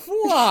Holloway to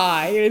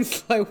fly." And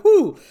it's like,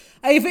 whoo.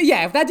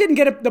 If that didn't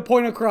get the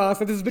point across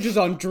that this bitch is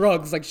on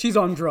drugs, like she's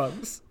on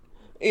drugs.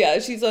 Yeah,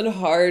 she's on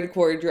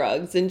hardcore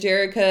drugs, and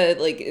Jerrica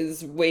like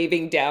is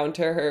waving down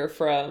to her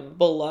from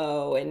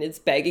below and is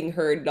begging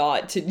her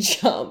not to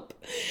jump.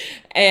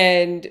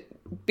 And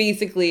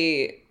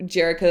basically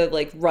Jerrica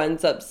like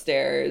runs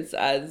upstairs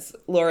as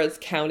Laura's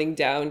counting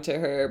down to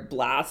her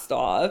blast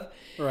off.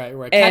 Right.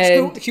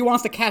 And she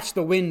wants to catch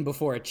the wind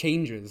before it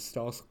changes.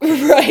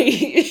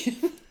 Right.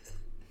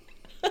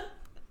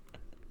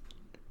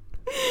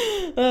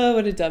 Oh,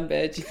 what a dumb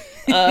bitch.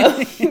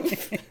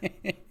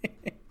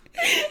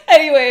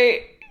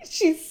 Anyway,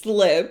 she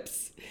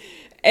slips,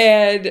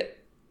 and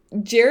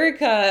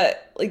Jerrica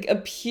like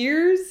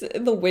appears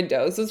in the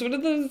window. So it's one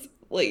of those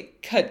like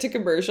cut to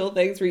commercial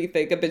things where you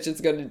think a bitch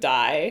is going to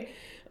die.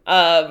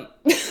 And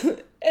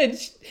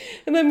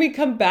then we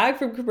come back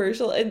from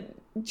commercial and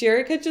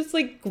Jerrica just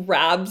like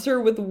grabs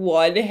her with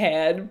one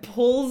hand,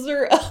 pulls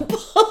her up.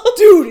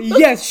 Dude,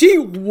 yes, she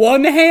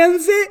one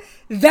hands it.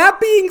 That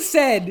being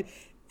said,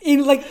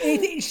 in like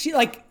she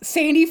like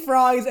Sandy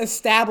Fries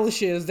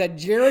establishes that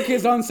Jerrica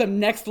is on some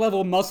next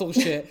level muscle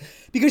shit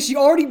because she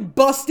already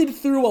busted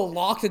through a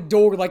locked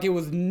door like it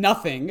was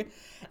nothing.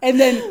 And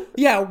then,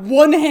 yeah,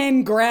 one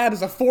hand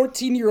grabs a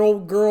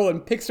 14-year-old girl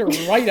and picks her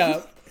right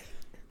up.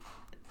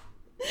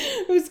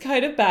 It was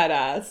kind of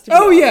badass.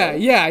 Oh,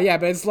 yeah,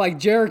 but it's like,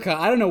 Jerrica,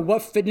 I don't know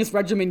what fitness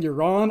regimen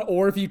you're on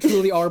or if you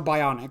truly are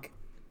bionic.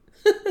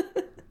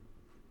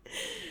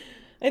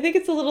 I think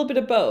it's a little bit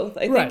of both.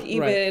 I think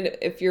even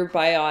if you're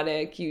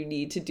bionic, you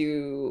need to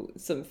do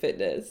some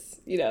fitness,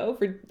 you know,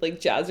 for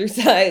like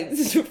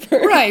jazzercise.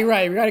 For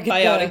Right. We gotta keep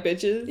bionic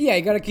bitches. Yeah,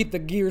 you gotta keep the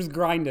gears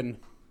grinding.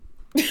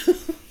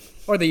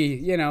 Or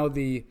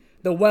the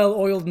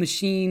well-oiled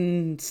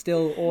machine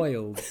still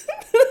oiled.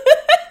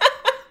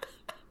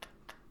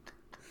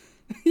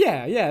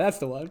 Yeah, that's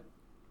the one.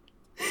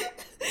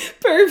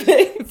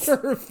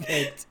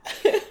 Perfect.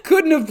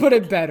 Couldn't have put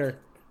it better.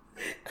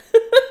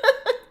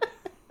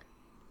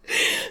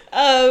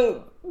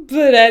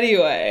 But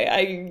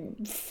anyway,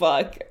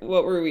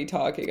 what were we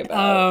talking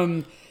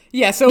about?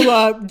 Yeah, so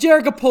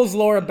Jerrica pulls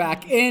Laura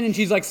back in, and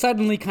she's like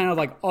suddenly kind of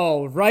like,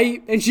 all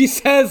right. And she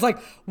says like,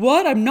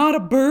 what? I'm not a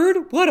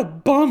bird? What a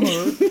bummer.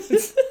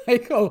 It's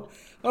like, oh,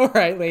 all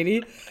right,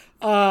 lady.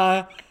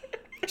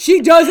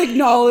 She does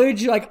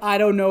acknowledge, like, I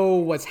don't know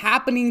what's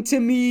happening to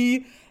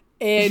me.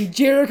 And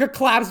Jerrica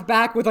claps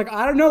back with like,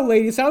 I don't know,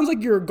 lady. Sounds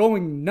like you're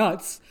going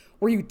nuts.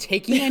 Were you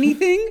taking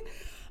anything?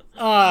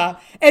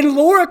 And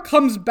Laura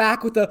comes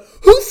back with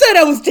who said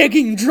I was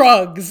taking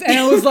drugs? And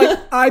I was like,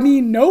 I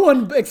mean, no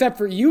one except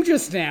for you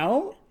just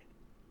now.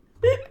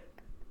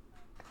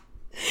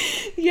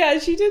 Yeah,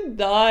 she did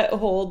not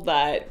hold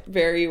that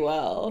very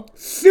well.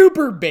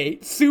 Super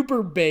bait.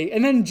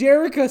 And then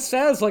Jerrica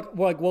says,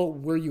 well,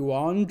 were you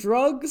on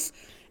drugs?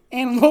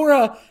 And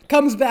Laura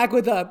comes back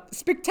with a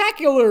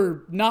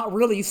spectacular, not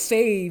really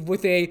save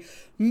with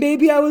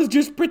maybe I was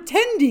just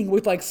pretending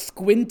with like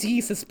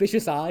squinty,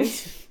 suspicious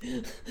eyes.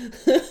 Such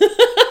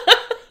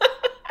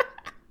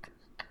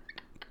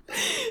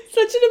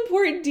an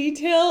important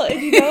detail,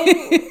 and you know,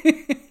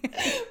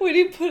 when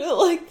you put it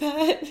like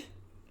that.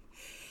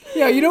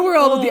 Yeah, you know where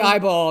all of the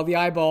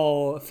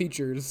eyeball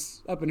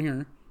features up in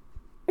here.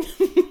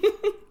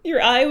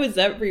 Your eye was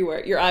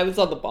everywhere. Your eye was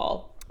on the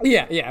ball.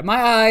 Yeah, my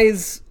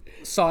eyes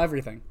saw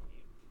everything.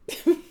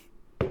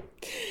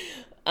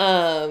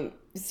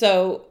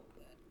 So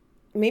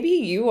maybe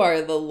you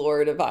are the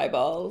Lord of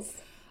Eyeballs.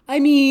 I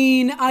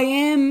mean, I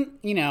am,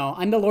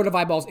 I'm the Lord of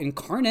Eyeballs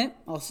incarnate.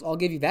 I'll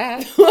give you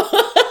that.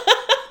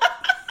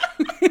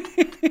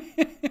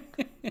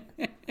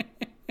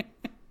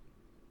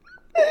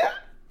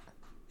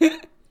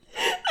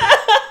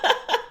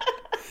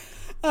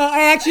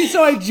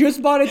 I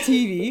just bought a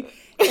TV,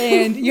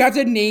 and you have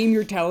to name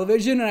your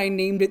television, and I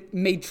named it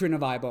Matron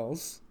of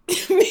Eyeballs.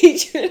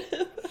 Matron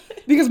of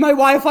Because my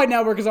Wi-Fi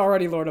network is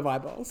already Lord of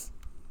Eyeballs.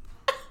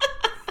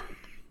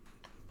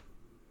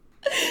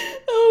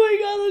 Oh my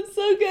god, that's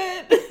so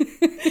good.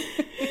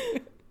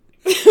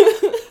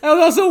 I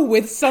was also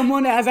with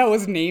someone as I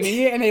was naming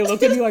it, and they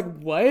looked at me like,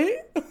 what?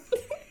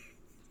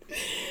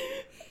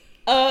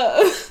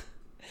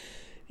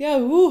 Yeah,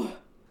 ooh,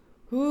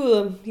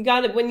 you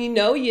got it. When you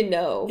know, you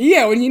know.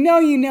 Yeah, when you know,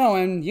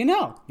 and you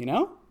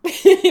know.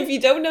 If you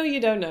don't know, you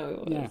don't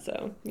know. Yeah.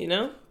 So, you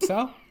know?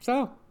 So.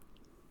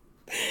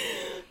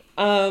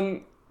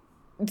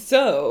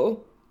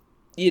 So,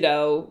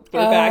 we're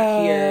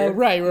back here.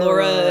 Right.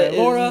 Laura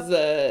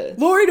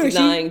is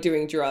denying she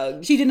doing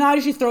drugs. She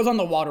denies she throws on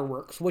the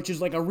waterworks, which is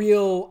like a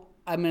real,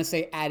 I'm going to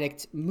say,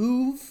 addict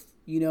move.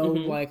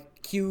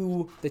 Like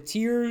cue the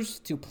tears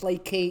to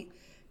placate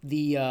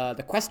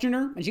the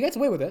questioner, and she gets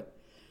away with it.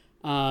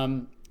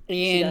 And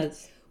she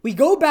does. We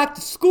go back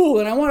to school,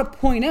 and I want to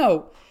point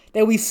out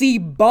that we see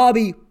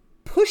Bobby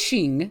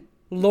pushing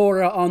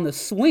Laura on the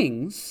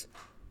swings.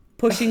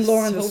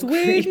 Laura on the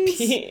swings.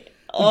 Creepy.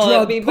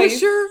 Drug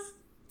pusher.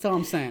 That's all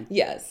I'm saying.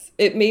 Yes.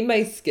 It made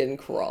my skin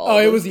crawl. Oh,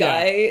 it was, This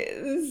guy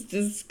is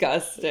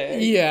disgusting.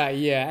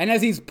 Yeah. And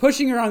as he's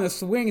pushing her on the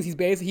swings,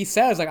 he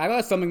says, like, I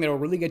got something that will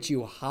really get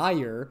you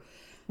higher.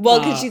 Well,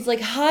 because she's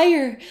like,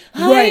 higher.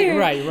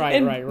 Right.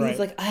 He's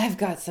like, I've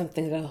got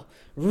something that'll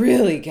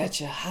really get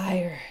you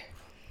higher.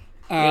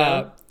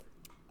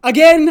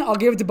 Again, I'll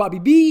give it to Bobby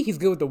B. He's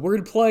good with the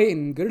wordplay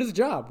and good at his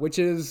job, which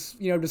is,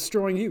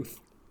 destroying youth.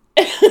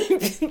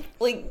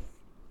 Like,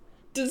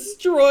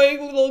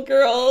 destroying little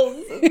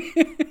girls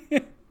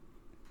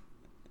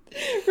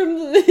from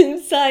the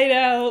inside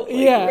out.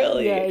 Like,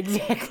 really. Yeah,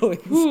 exactly.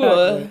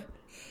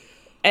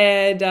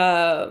 And,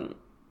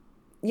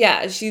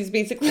 she's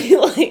basically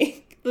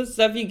like, the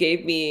stuff you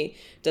gave me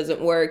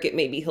doesn't work. It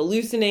made me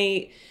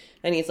hallucinate.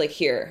 And he's like,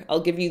 here, I'll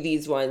give you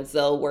these ones.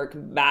 They'll work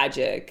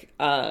magic.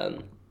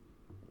 And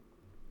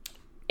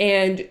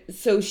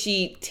so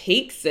she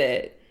takes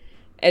it,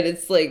 and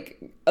it's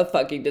like a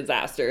fucking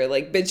disaster.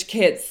 Like, bitch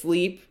can't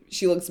sleep.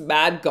 She looks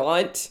mad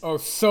gaunt. Oh,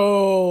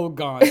 so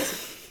gaunt.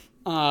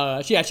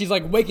 She's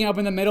like waking up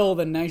in the middle of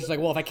the night. She's like,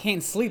 well, if I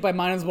can't sleep, I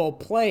might as well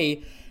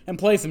play some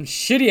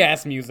shitty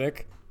ass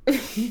music.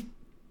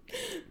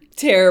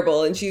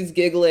 Terrible. And she's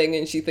giggling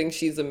and she thinks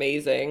she's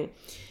amazing.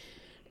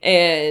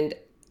 And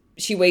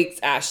she wakes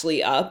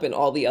Ashley up and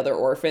all the other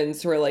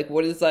orphans who are like,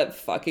 what is that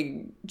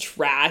fucking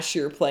trash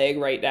you're playing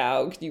right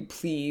now? Can you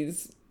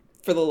please,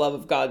 for the love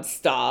of God,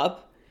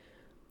 stop?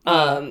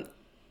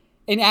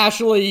 And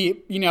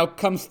Ashley,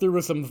 comes through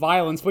with some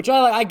violence, which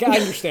I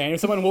understand.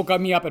 If someone woke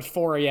me up at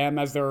 4 a.m.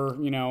 as they're,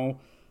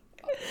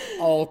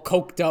 all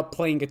coked up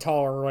playing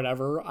guitar or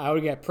whatever, I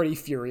would get pretty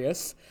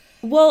furious.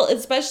 Well,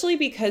 especially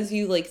because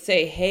you, like,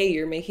 say, hey,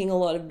 you're making a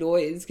lot of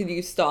noise. Can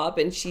you stop?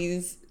 And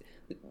she's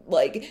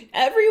like,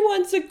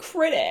 everyone's a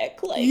critic.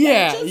 Like,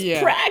 I'm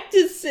just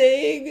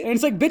practicing. And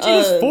it's like, bitch, it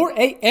is 4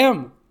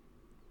 a.m.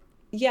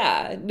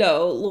 Yeah,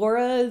 no,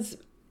 Laura's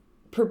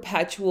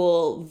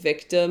perpetual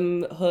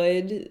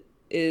victimhood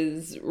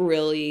is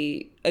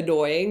really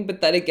annoying,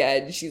 but then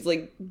again, she's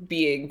like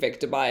being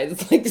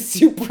victimized like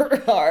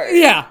super hard.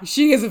 Yeah,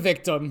 she is a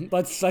victim.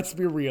 Let's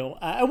be real.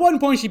 At one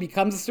point, she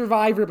becomes a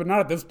survivor, but not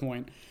at this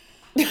point.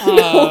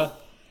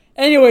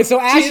 Anyway,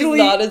 so Ashley... She's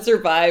not a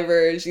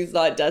survivor. She's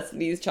not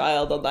Destiny's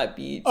Child on that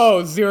beach.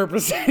 Oh, 0%.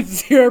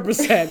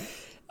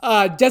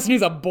 0%.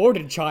 Destiny's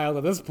aborted child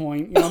at this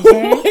point. You know what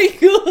I'm saying?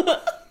 Oh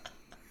my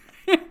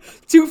god.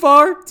 Too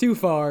far? Too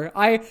far.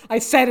 I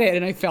said it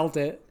and I felt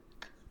it.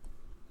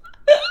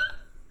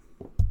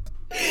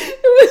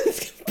 It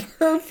was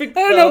perfect.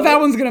 I don't know if that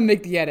one's gonna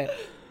make the edit.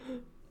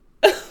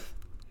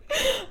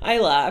 I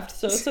laughed,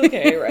 so it's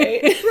okay,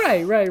 right?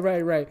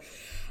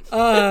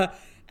 Right.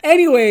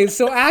 Anyways,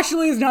 so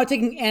Ashley is not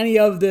taking any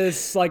of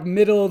this like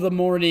middle of the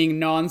morning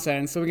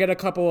nonsense. So we get a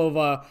couple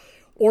of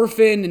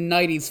orphan and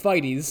nighties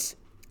fighties,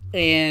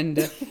 and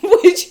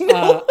which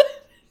they're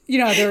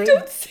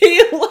don't say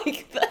it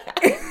like that.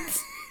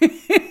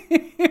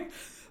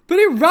 But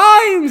it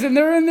rhymes, and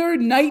they're in their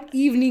night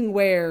evening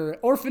wear,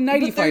 orphan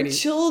nighty fighting. They're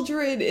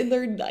children in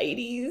their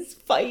 90s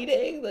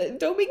fighting.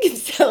 Don't make it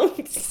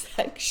sound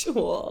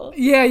sexual.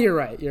 Yeah, you're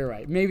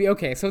right. Maybe,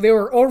 okay, so they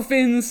were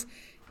orphans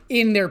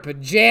in their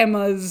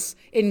pajamas,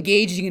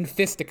 engaging in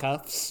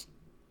fisticuffs.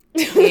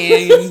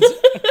 And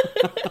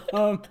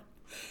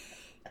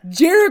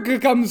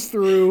Jerica comes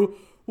through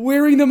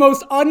wearing the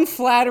most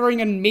unflattering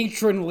and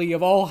matronly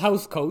of all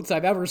house coats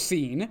I've ever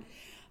seen.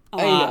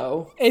 I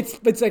know.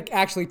 It's like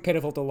actually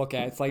pitiful to look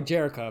at. It's like,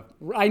 Jerica,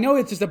 I know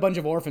it's just a bunch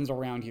of orphans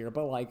around here,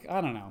 but like, I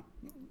don't know.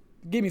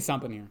 Give me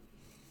something here.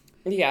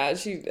 Yeah,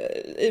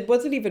 it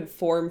wasn't even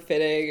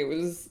form-fitting. It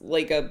was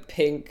like a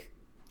pink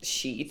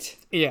sheet.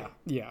 Yeah.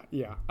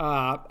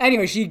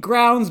 Anyway, she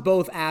grounds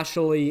both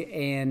Ashley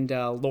and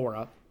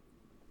Laura.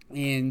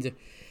 And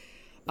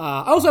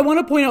also, I want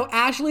to point out,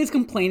 Ashley is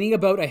complaining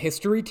about a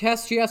history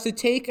test she has to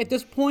take at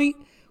this point,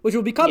 which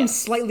will become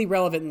slightly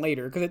relevant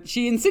later, because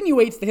she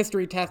insinuates the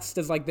history test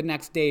is like the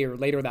next day or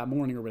later that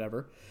morning or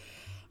whatever.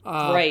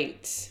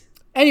 Right.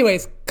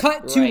 Anyways,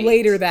 cut to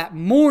later that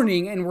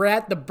morning, and we're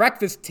at the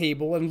breakfast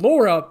table, and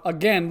Laura,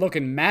 again,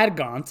 looking mad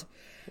gaunt,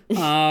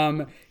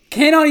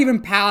 cannot even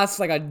pass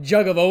like a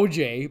jug of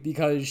OJ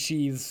because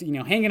she's,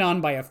 hanging on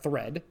by a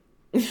thread.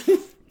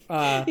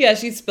 Yeah,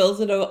 she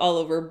spills it all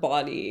over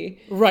Bonnie.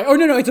 Right. Oh,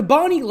 no, it's a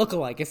Bonnie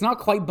lookalike. It's not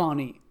quite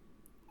Bonnie.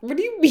 What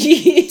do you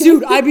mean?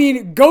 Dude, I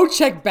mean, go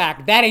check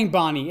back. That ain't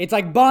Bonnie. It's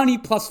like Bonnie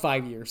plus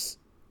 5 years.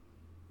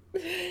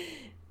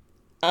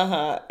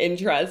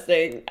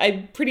 Interesting.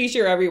 I'm pretty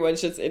sure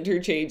everyone's just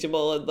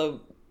interchangeable and the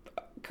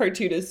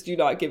cartoonists do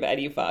not give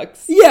any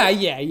fucks.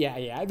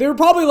 Yeah. They're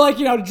probably like,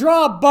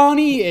 draw a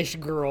Bonnie-ish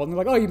girl. And they're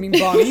like, oh, you mean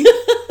Bonnie?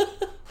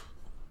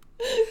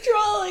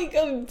 Draw like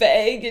a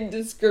vague and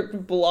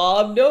descriptive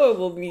blob. No one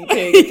will be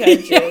paying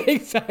attention. Yeah,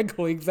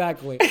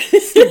 exactly.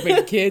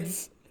 Stupid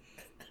kids.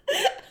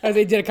 As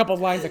they did a couple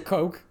lines of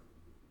coke.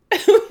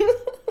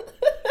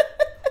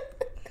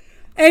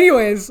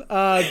 Anyways,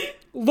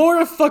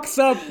 Laura fucks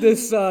up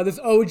this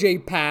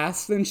OJ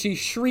pass, then she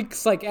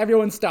shrieks like,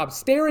 everyone stop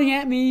staring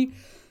at me.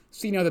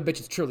 So the bitch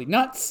is truly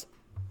nuts.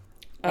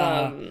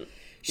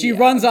 She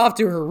runs off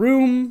to her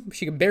room.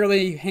 She can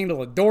barely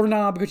handle a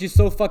doorknob because she's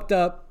so fucked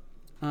up.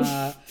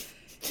 And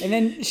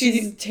then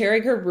she's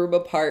tearing her room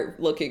apart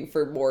looking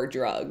for more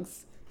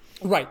drugs.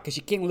 Right, because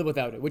she can't live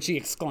without it, which she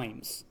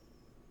exclaims.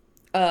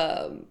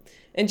 And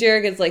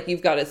Jerica's like,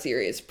 you've got a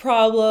serious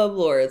problem.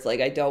 Laura's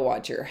like, I don't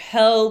want your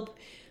help.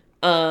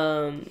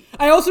 I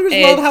also just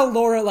love how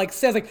Laura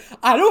says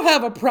I don't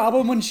have a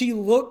problem when she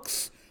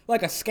looks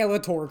like a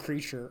Skeletor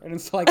creature. And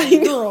it's like,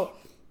 girl,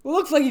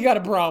 looks like you got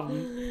a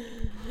problem.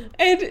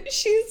 And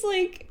she's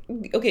like,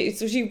 okay,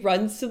 so she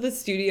runs to the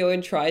studio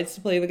and tries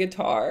to play the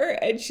guitar.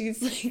 And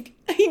she's like,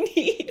 I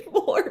need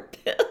more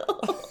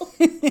pills.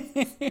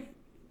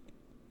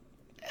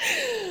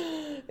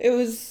 It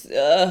was,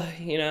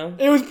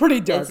 It was pretty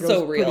dark. It's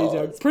so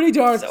real. Pretty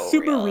dark, So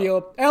super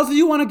real. I also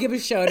do want to give a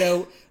shout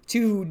out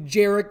to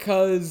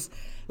Jerica's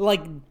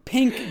like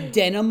pink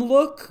denim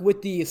look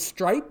with the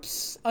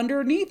stripes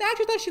underneath. I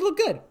actually thought she looked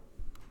good.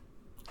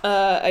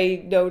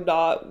 I know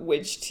not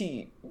which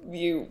tea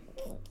you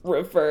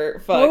refer.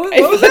 Fuck.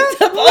 What was that?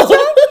 What was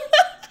that?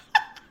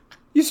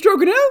 You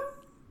stroking out?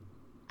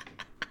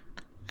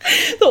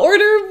 The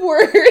order of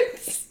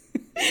words.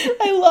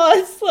 I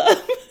lost them.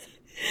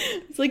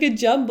 It's like a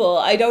jumble.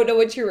 I don't know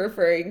what you're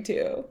referring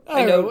to.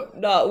 I know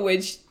not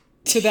which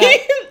to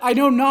that. I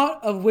know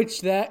not of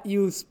which that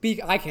you speak.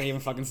 I can't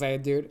even fucking say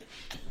it, dude.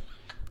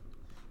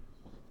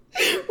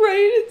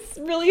 Right? It's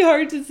really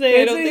hard to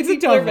say. I don't think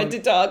people are meant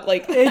to talk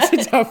like that.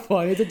 It's a tough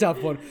one. It's a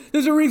tough one.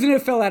 There's a reason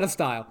it fell out of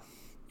style.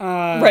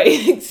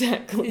 Right,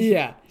 exactly.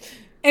 Yeah.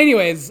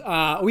 Anyways,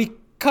 we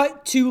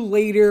cut to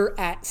later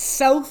at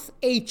South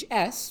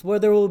HS, where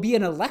there will be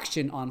an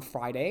election on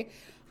Friday.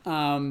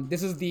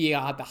 This is the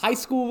high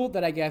school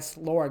that I guess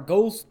Laura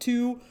goes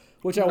to,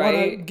 which I want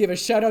to give a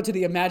shout out to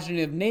the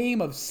imaginative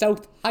name of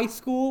South High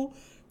School,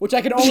 which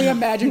I can only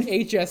imagine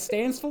HS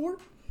stands for.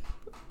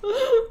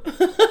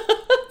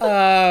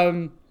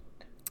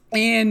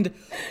 And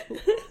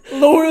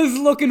Laura's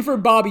looking for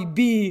Bobby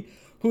B,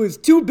 who is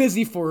too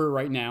busy for her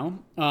right now.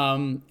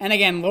 And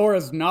again,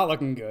 Laura's not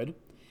looking good.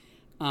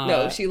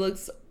 No, she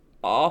looks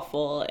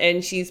awful.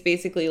 And she's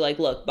basically like,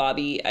 look,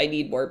 Bobby, I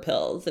need more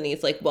pills. And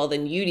he's like, well,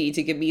 then you need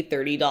to give me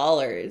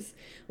 $30.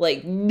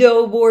 Like,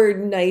 no more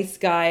nice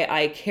guy,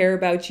 I care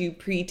about you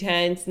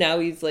pretense. Now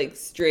he's like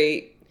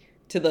straight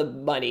to the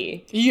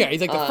money. Yeah, he's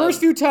like, the first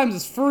few times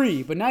is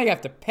free, but now you have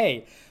to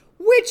pay.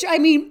 Which, I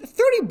mean,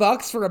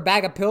 $30 for a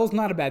bag of pills,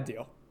 not a bad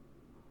deal.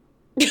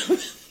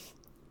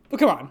 But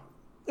come on.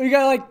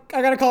 I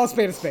gotta call a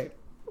spade a spade.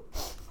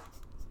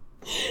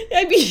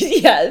 I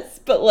mean,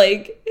 yes, but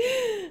like,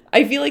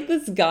 I feel like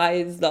this guy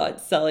is not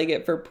selling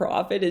it for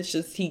profit. It's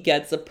just he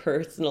gets a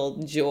personal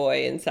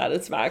joy and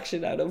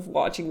satisfaction out of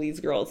watching these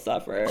girls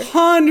suffer.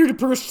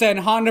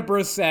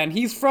 100%.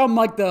 He's from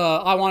like the,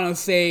 I want to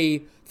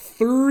say,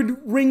 third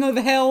ring of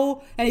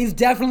hell, and he's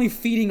definitely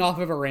feeding off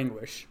of her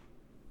anguish.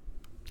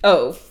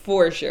 Oh,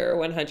 for sure,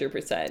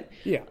 100%.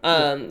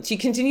 Yeah. She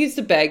continues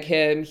to beg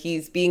him.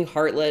 He's being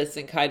heartless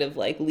and kind of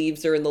like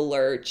leaves her in the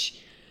lurch.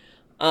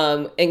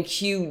 And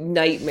cue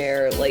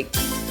Nightmare, like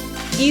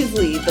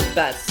easily the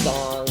best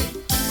song.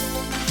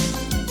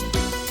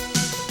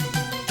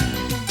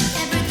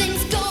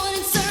 Everything's going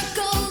in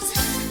circles.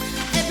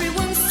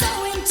 Everyone's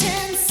so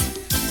intense.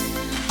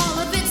 All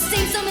of it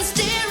seems so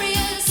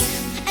mysterious,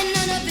 and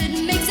none of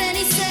it makes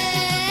any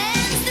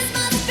sense. This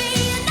must be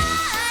a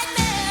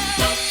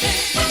nightmare.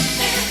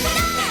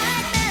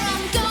 Nightmare,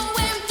 I'm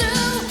going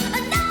through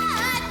a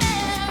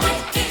nightmare.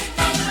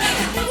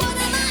 What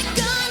am I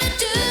gonna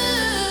do?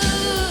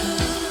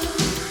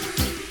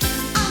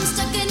 I'm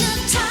stuck in a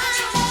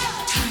time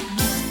warp.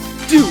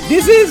 Dude,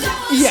 this is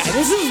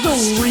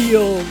the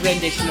real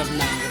rendition of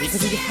Nightmare,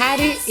 because he had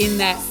it in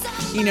that,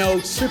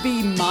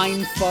 trippy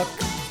mindfuck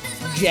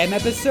gem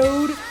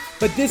episode,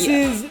 but this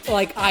is,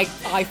 like, I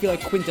feel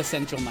like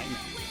quintessential Nightmare.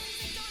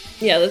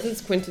 Yeah, this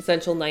is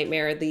quintessential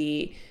Nightmare.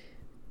 The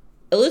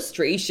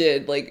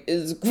illustration, like,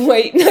 is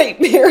quite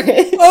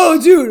nightmarish.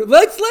 Oh, dude,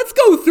 let's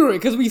go through it,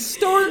 because we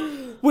start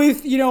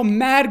with,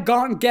 mad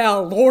gaunt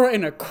gal Laura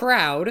in a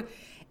crowd,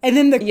 and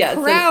then the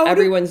crowd... and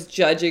everyone's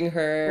judging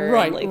her,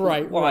 Right, and,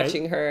 right.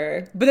 watching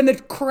her. But then the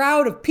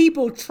crowd of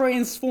people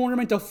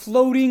transform into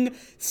floating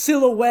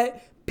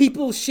silhouette,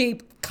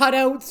 people-shaped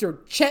cutouts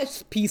or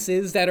chess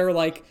pieces that are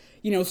like,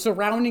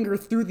 surrounding her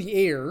through the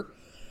air.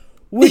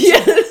 Which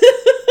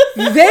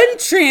then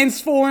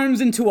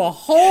transforms into a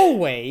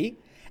hallway.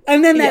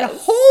 And then that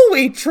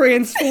hallway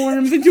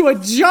transforms into a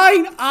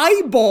giant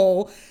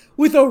eyeball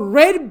with a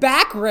red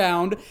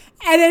background.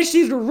 And as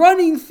she's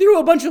running through,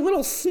 a bunch of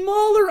little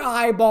smaller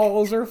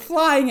eyeballs are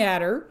flying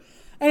at her.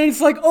 And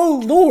it's like,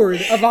 oh,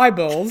 Lord of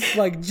eyeballs.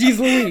 Like, geez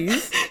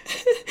Louise.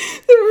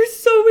 There were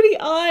so many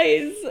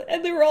eyes,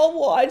 and they were all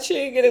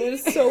watching, and it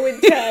was so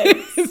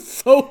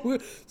intense.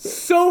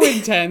 so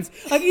intense.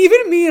 Like,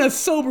 even me in a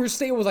sober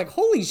state was like,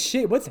 holy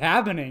shit, what's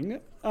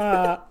happening?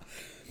 Then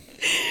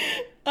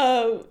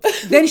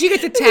she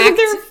gets attacked.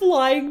 They're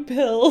flying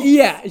pills.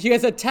 Yeah, she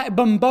gets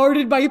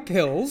bombarded by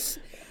pills.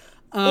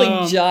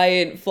 Like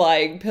giant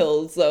flying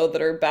pills, though,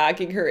 that are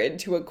backing her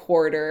into a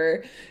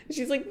corner.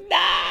 She's like,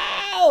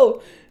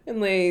 no!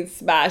 And they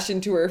smash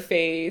into her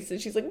face, and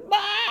she's like, bah!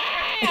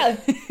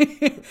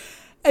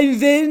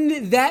 And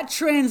then that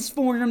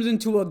transforms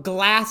into a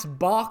glass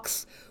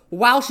box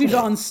while she's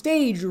on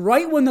stage,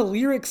 right when the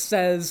lyric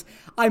says,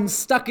 I'm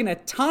stuck in a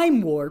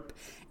time warp.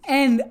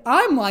 And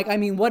I'm like, I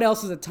mean, what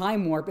else is a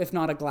time warp if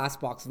not a glass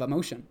box of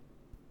emotion?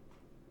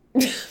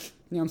 You know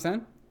what I'm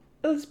saying?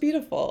 That was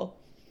beautiful.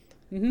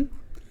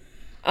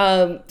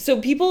 So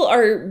people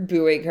are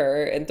booing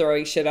her and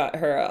throwing shit at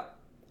her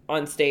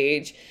on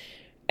stage.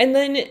 And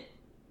then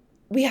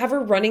we have her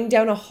running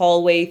down a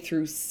hallway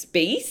through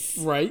space.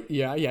 Right,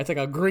 yeah. It's like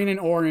a green and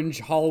orange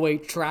hallway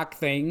track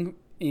thing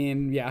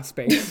in,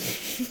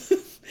 space.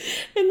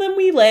 And then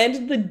we land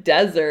in the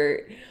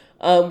desert,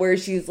 where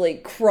she's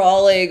like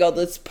crawling on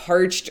this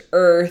parched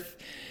earth,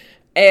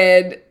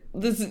 and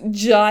this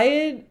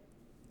giant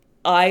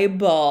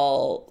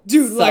eyeball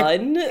Dude,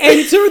 sun. like,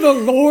 enter the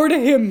Lord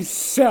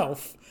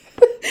himself.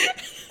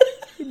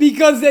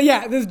 Because,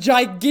 this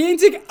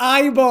gigantic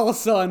eyeball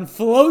sun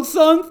floats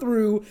on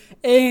through,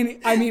 and,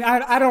 I mean,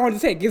 I don't want to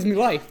say it gives me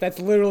life. That's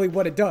literally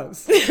what it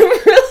does.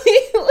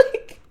 Really,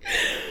 like,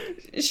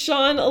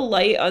 shone a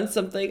light on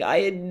something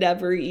I had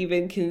never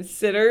even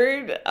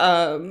considered.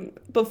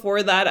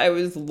 Before that, I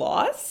was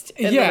lost,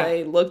 and then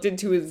I looked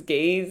into his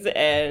gaze,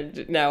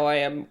 and now I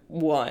am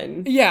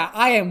one. Yeah,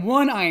 I am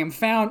one, I am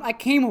found. I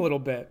came a little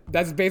bit.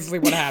 That's basically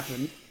what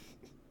happened.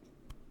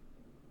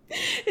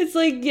 It's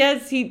like,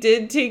 yes, he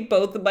did take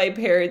both of my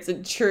parents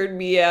and churn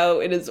me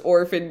out in his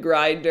orphan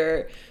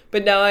grinder,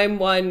 but now I'm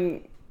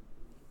one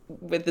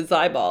with his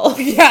eyeball.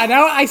 Yeah,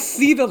 now I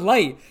see the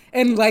light.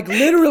 And, like,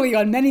 literally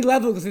on many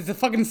levels, it's the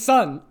fucking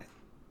sun.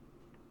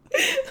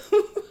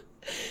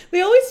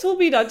 They always told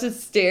me not to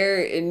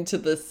stare into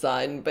the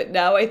sun, but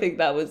now I think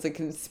that was a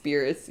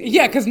conspiracy.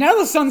 Yeah, because now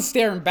the sun's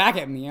staring back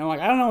at me. I'm like,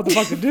 I don't know what the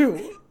fuck to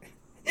do.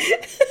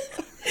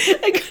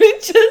 I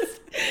couldn't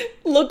just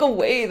look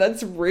away.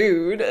 That's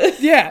rude.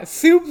 Yeah,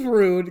 super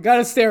rude.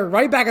 Gotta stare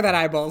right back at that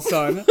eyeball,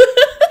 son.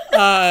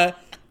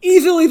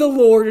 Easily the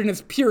Lord in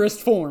his purest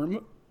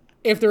form,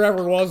 if there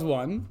ever was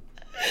one.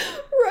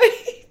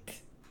 Right.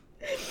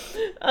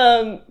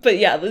 But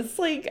yeah, this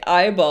like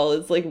eyeball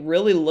is like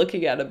really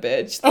looking at a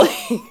bitch.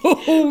 Like,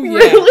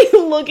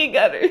 really looking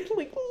at her,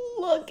 like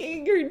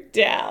looking her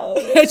down.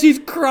 And she's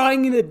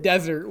crying in the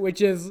desert,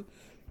 which is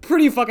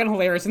pretty fucking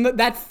hilarious. And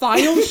that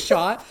final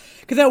shot,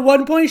 because at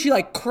one point she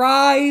like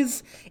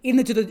cries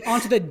onto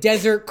the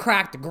desert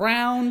cracked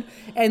ground,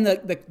 and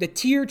the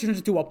tear turns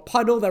into a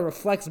puddle that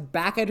reflects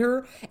back at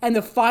her, and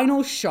the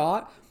final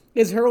shot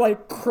is her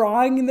like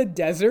crying in the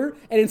desert,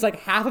 and it's like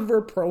half of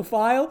her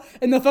profile,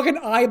 and the fucking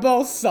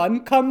eyeball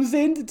sun comes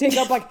in to take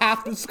up like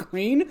half the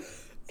screen.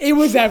 It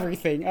was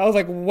everything. I was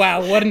like,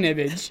 wow, what an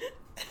image.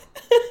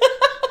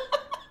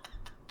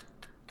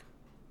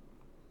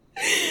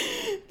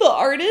 The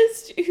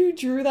artist who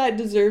drew that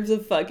deserves a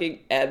fucking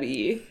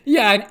Emmy.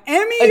 Yeah, an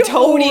Emmy, a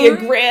Tony, a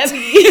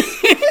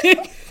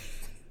Grammy.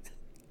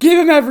 Give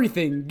him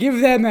everything. Give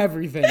them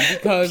everything,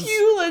 because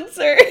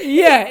Pulitzer.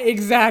 Yeah,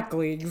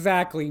 exactly.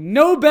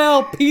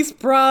 Nobel Peace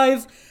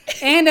Prize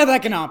and of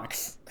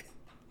economics.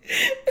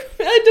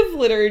 And of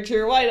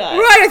literature, why not?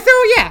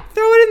 Right,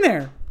 throw it in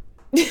there.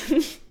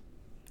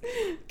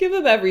 Give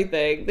him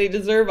everything. They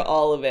deserve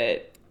all of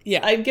it.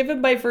 Yeah. I'd give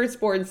him my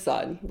firstborn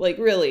son. Like,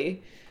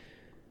 really.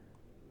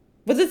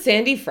 Was it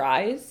Sandy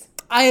Fries?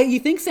 You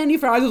think Sandy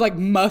Fries was like,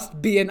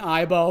 must be an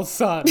eyeball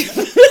son?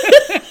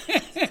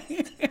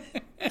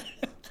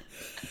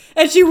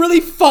 And she really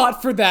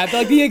fought for that.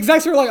 Like, the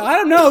execs were like, I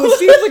don't know, it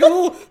seems like a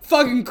little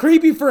fucking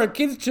creepy for a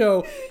kid's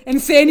show.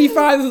 And Sandy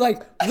Fries was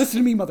like, listen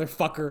to me,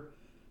 motherfucker.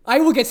 I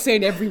will get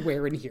sand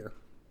everywhere in here.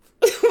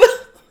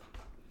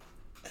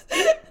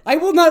 I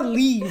will not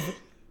leave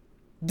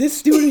this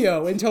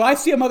studio until I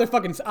see a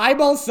motherfucking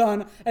eyeball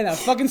son and a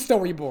fucking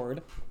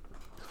storyboard.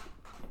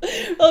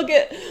 I'll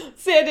get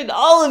sand in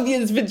all of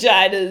his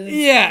vaginas.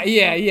 Yeah.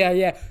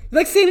 You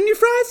like sand in your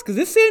fries? Because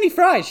this Sandy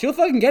Fries, she'll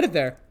fucking get it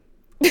there.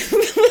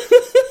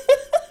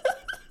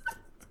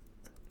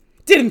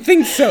 Didn't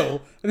think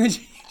so. And then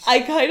I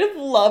kind of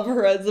love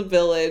her as a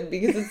villain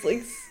because it's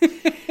like,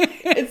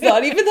 it's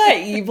not even that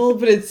evil,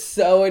 but it's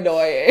so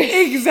annoying.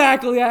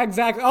 Exactly.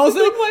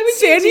 Also, like, why would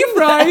Sandy you do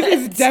Fries that?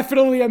 is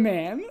definitely a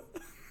man.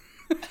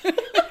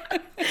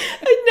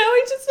 And now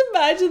I just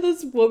imagine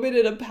this woman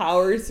in a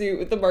power suit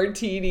with a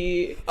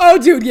martini. Oh,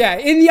 dude, yeah.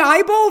 In the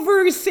eyeball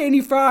verse,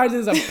 Sandy Fries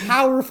is a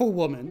powerful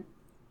woman.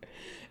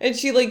 And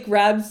she like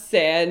grabs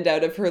sand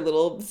out of her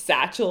little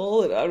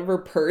satchel and out of her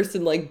purse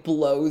and like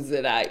blows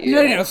it at you.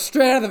 No,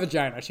 straight out of the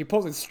vagina. She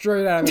pulls it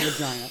straight out of the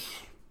vagina.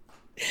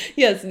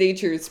 Yes,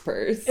 nature's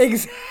purse.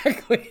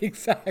 Exactly.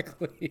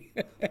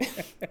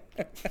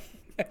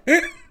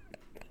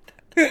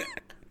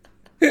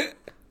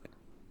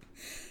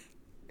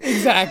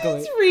 Exactly.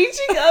 She's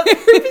reaching up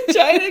her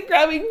vagina,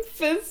 grabbing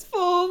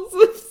fistfuls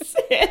of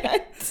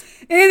sand.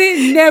 And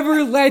it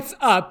never lets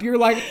up. You're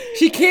like,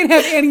 she can't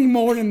have any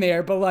more in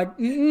there, but like,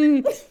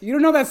 you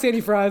don't know about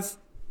Sandy Fries.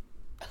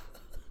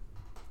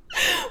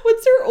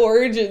 What's her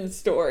origin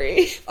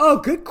story? Oh,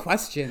 good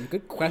question.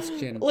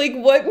 Like,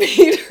 what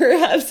made her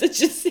have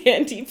such a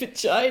sandy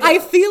vagina? I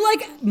feel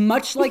like,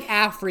 much like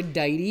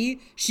Aphrodite,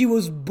 she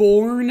was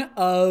born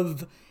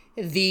of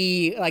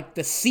the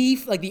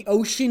sea, like the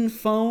ocean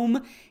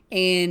foam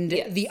and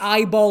the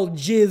eyeball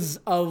jizz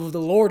of the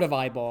Lord of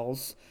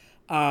Eyeballs.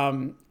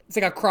 It's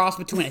like a cross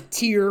between a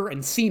tear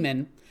and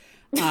semen.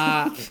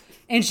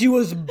 And she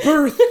was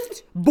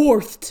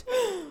birthed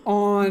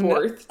on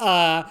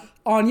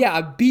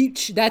a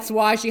beach. That's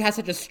why she has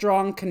such a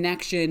strong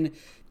connection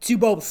to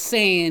both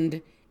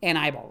sand and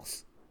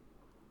eyeballs.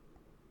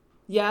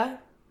 Yeah,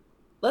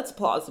 that's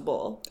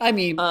plausible. I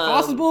mean,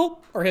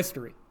 possible or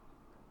history?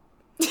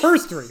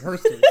 Herstory.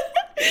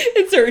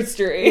 It's her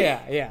story.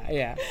 Yeah.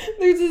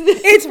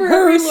 It's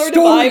Her Lord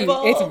story. of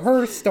Eyeballs. It's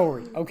her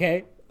story,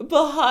 okay?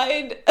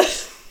 Behind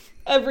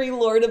every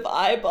Lord of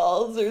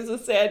Eyeballs, there's a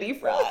Sandy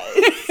Fries.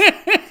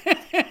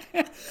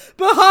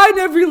 Behind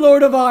every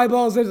Lord of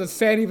Eyeballs, there's a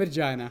Sandy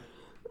vagina.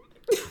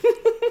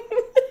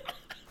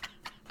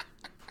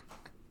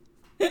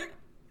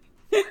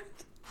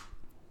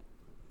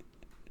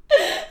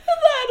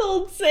 That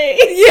old saying.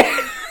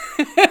 Yeah.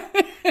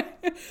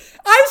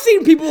 I've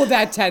seen people with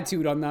that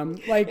tattooed on them.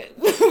 Like,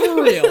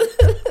 for real.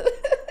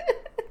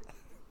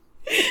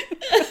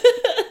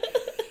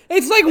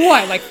 It's like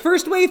what? Like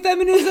first wave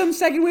feminism,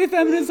 second wave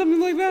feminism,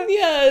 something like that?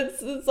 Yeah,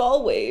 it's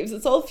all waves.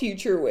 It's all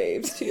future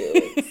waves, too.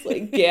 It's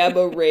like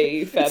gamma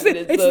ray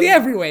feminism. It's the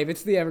every wave.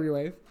 It's the every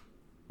wave.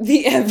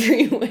 The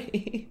every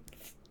wave.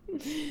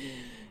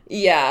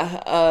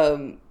 Yeah.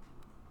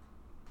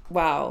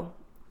 Wow.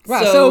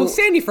 Wow. So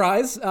Sandy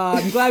Fries.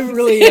 I'm glad we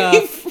really.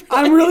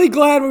 I'm really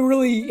glad we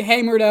really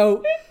hammered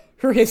out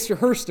her history,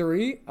 her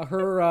story,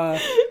 her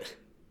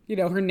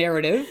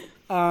narrative.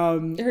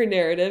 Her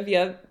narrative,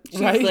 yep. She's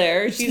Right?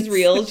 there. She's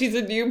real. She's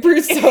a new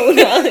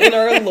persona in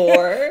our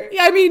lore.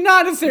 Yeah, I mean,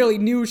 not necessarily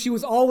new. She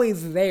was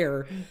always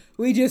there.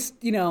 We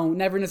just,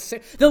 never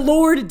necessarily. The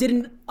Lord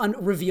didn't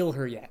reveal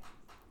her yet.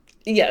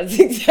 Yes,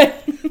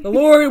 exactly. The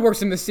Lord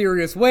works in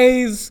mysterious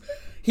ways.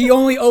 He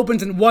only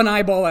opens in one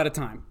eyeball at a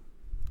time.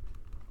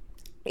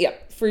 Yeah,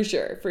 for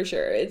sure.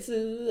 It's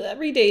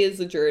every day is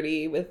a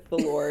journey with the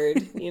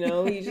Lord.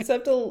 You just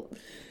have to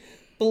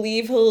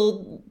believe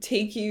He'll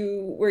take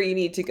you where you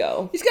need to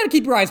go. You just gotta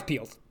keep your eyes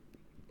peeled.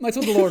 That's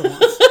what the Lord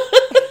wants.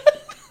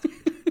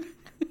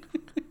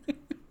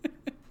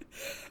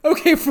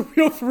 Okay, for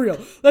real.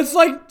 Let's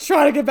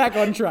try to get back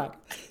on track.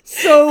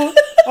 So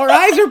our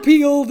eyes are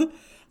peeled.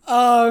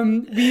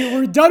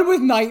 We're done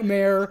with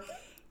Nightmare.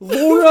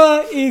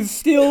 Laura is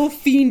still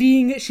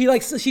fiending.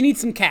 She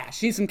needs some cash.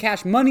 She needs some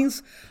cash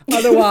monies.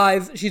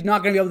 Otherwise, she's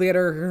not gonna be able to get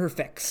her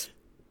fix.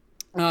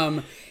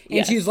 And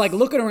Yes. she's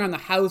looking around the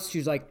house.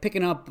 She's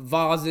picking up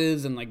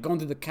vases and going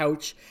through the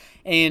couch.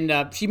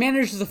 And she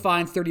manages to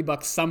find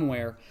 $30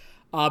 somewhere.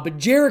 But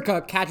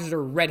Jerica catches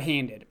her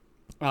red-handed.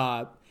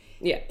 Yeah.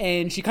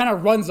 And she kind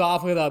of runs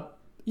off with a,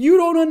 "You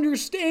don't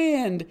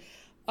understand,"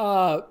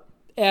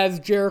 as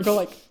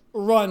Jerica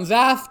runs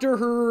after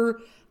her.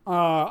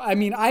 I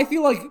mean, I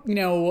feel like,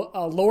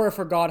 Laura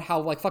forgot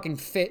how fucking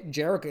fit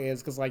Jerica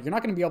is, because you're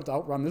not going to be able to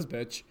outrun this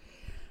bitch.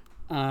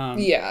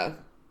 Yeah.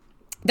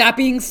 That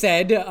being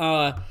said,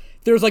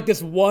 there's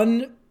this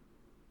one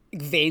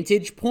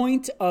vantage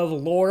point of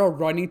Laura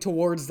running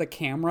towards the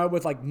camera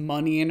with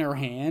money in her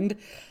hand,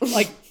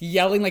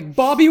 yelling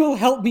 "Bobby will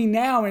help me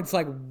now," and it's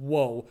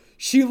whoa,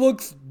 she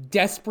looks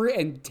desperate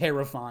and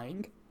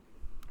terrifying.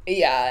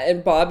 Yeah,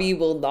 and Bobby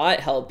will not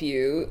help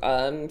you.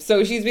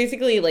 So she's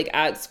basically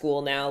at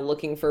school now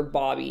looking for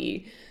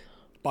Bobby.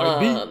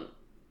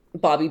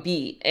 Bobby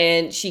B.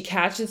 And she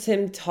catches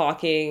him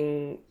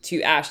talking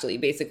to Ashley,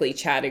 basically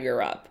chatting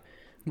her up.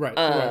 Right.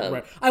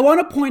 I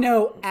want to point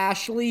out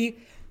Ashley.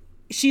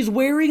 She's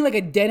wearing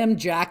a denim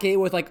jacket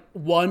with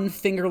one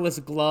fingerless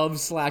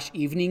glove /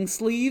 evening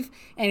sleeve,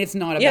 and it's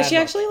not a bad she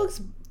look.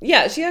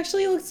 she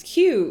actually looks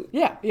cute.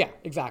 Yeah,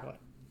 exactly.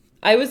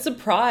 I was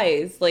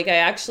surprised. I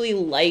actually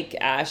like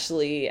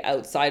Ashley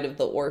outside of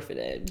the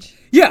orphanage.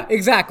 Yeah,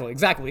 exactly.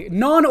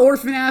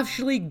 Non-orphan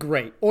Ashley,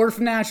 great.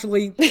 Orphan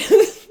Ashley,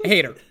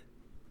 hate her.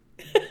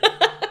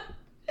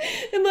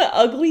 And the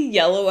ugly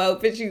yellow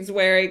outfit she's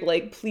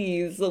wearing,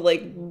 please,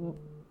 the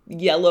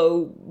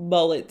yellow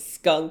mullet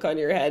skunk on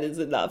your head is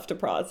enough to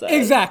process.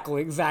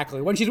 Exactly.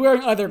 When she's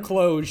wearing other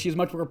clothes, she's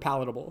much more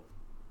palatable.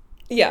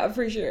 Yeah,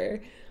 for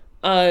sure.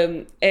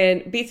 And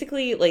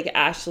basically,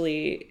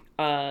 Ashley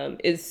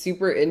is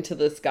super into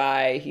this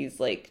guy.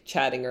 He's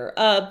chatting her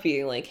up,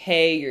 being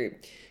 "Hey,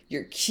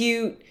 you're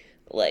cute.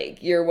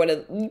 You're one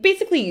of,"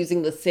 basically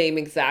using the same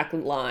exact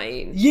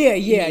line. Yeah.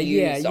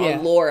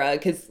 On Laura,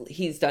 because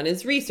he's done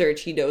his research.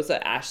 He knows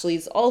that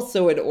Ashley's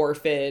also an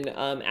orphan.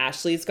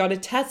 Ashley's got a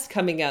test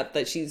coming up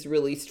that she's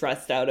really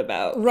stressed out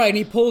about. Right, and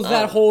he pulls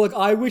that whole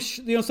I wish,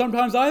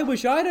 sometimes I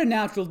wish I had a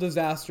natural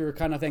disaster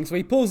kind of thing. So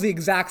he pulls the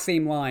exact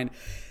same line.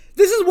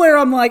 This is where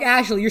I'm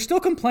Ashley, you're still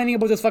complaining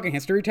about this fucking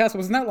history test?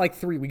 Wasn't that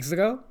 3 weeks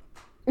ago?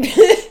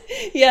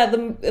 Yeah,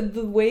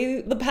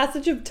 the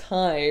passage of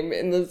time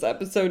in this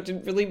episode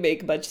didn't really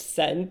make much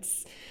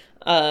sense.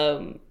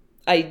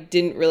 I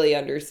didn't really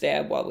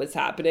understand what was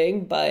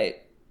happening,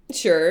 but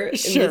sure.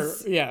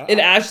 Yeah. In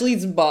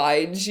Ashley's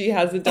mind, she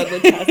hasn't done the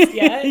test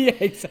yet. Yeah,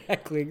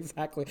 exactly.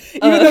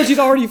 Even though she's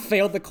already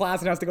failed the class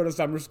and has to go to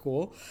summer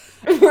school.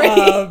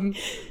 Right.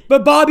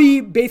 But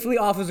Bobby basically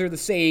offers her the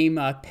same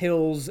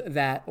pills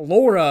that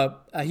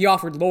he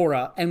offered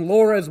Laura, and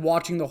Laura is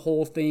watching the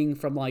whole thing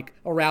from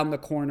around the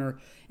corner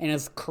and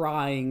is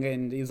crying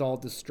and is all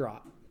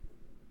distraught.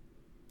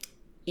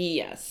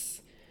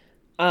 Yes.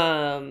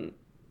 And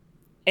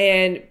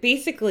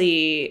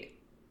basically,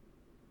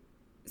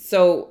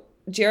 so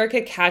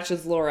Jerica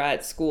catches Laura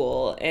at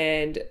school,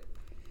 and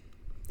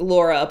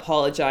Laura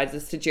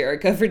apologizes to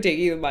Jerica for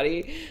taking the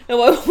money. And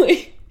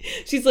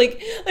She's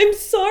like, I'm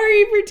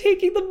sorry for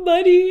taking the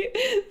money.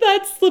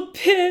 That's the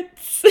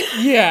pits.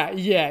 Yeah.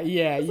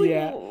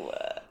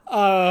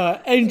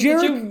 And Such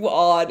Jericho, a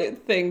odd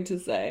thing to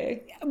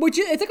say. which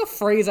it's like a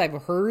phrase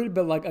I've heard,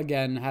 but like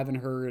again, haven't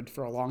heard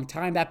for a long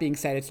time. That being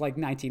said, it's like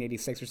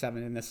 1986 or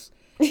 7 in this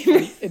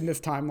in this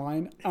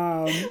timeline,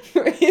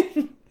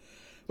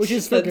 which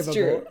is That's forgivable.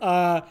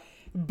 true.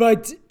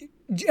 But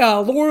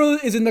Laura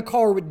is in the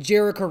car with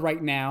Jerica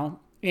right now,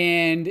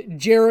 and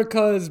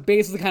Jerica is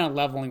basically kind of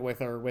leveling with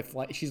her. With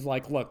like, she's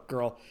like, "Look,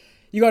 girl,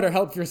 you got to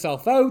help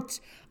yourself out.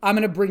 I'm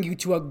going to bring you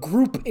to a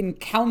group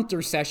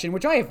encounter session,"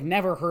 which I have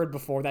never heard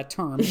before, that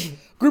term.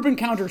 Group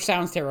encounter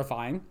sounds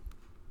terrifying.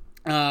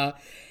 And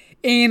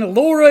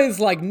Laura is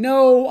like,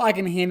 "No, I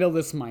can handle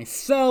this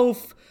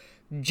myself."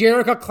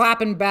 Jerica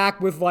clapping back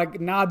with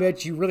like, "Nah,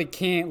 bitch, you really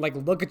can't. Like,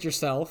 look at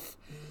yourself."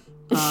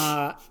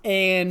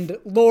 And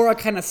Laura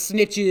kind of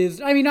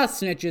snitches. I mean, not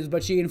snitches,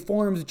 but she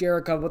informs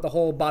Jerica about the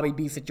whole Bobby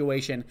B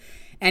situation.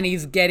 And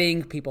he's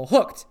getting people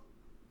hooked.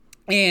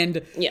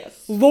 And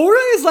Yes. Laura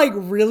is like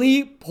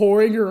really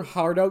pouring her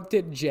heart out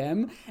to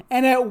Jem,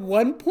 and at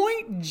one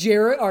point,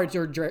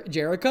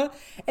 Jerica,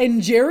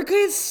 and Jerica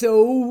is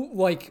so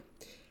like,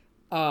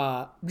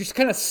 just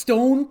kind of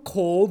stone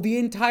cold the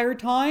entire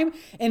time,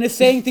 and is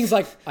saying things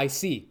like, "I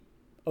see,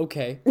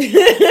 okay,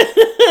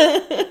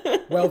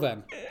 well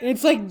then." And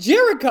it's like,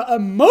 Jerica,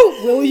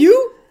 emote, will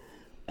you?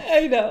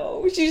 I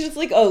know. She's just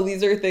like, oh,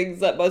 these are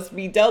things that must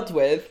be dealt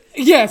with.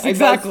 Yes, I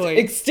exactly. must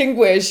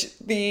extinguish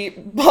the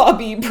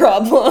Bobby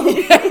problem.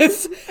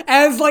 Yes,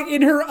 as like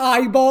in her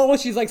eyeball,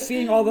 she's like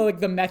seeing all the like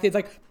the methods,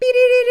 like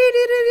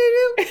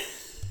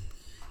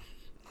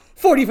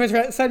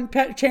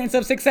 40% chance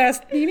of success.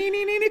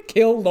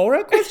 Kill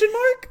Laura? Question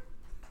mark.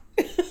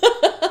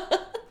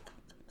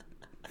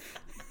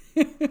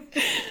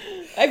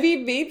 I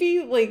mean, maybe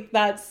like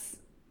that's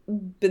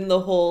been the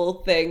whole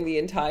thing the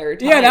entire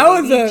time. Yeah, that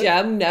was maybe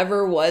Jem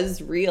never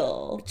was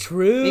real.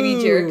 True.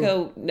 Maybe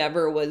Jericho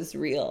never was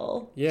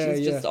real. Yeah,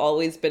 She's just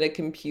always been a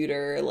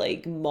computer,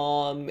 like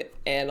mom,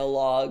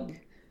 analog,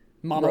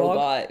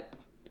 monologue.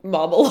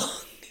 Robot,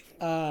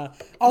 monologue.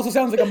 Also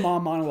sounds like a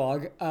mom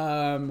monologue.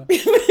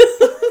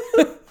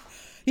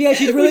 Yeah,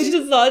 she's really. Which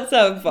does not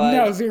sound fun.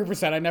 No,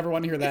 0%. I never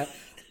want to hear that.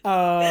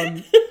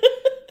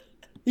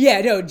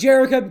 Yeah, no,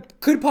 Jerica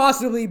could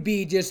possibly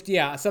be just,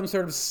 some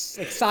sort of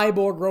like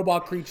cyborg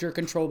robot creature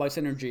controlled by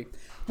Synergy.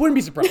 Wouldn't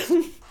be surprised.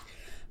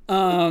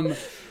 I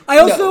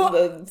also...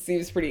 No, that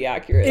seems pretty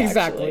accurate,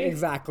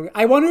 Exactly.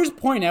 I want to just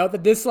point out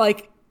that this,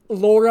 like,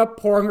 Laura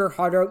pouring her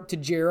heart out to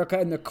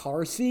Jerica in the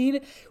car scene,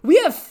 we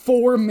have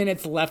 4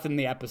 minutes left in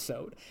the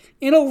episode.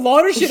 And a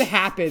lot of shit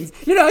happens.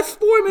 No, it's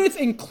 4 minutes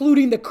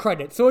including the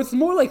credits, so it's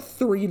more like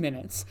 3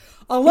 minutes.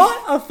 A lot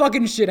of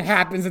fucking shit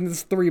happens in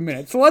this 3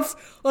 minutes. So let's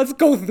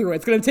go through it.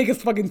 It's gonna take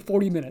us fucking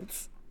 40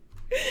 minutes.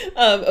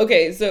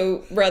 Okay,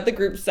 so we're at the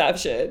group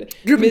session.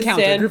 Group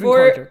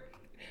encounter.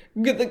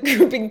 The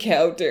group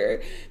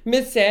encounter.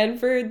 Miss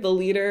Sanford, the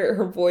leader,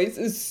 her voice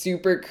is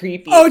super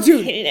creepy. Oh,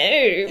 dude.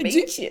 Hello, my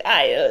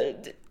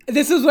child.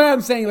 This is what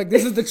I'm saying. Like,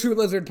 this is the true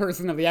lizard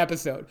person of the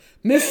episode.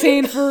 Miss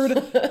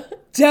Sanford,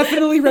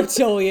 definitely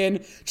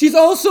reptilian. She's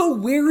also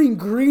wearing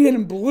green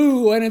and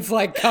blue, and it's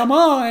like, come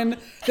on.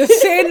 The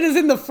sand is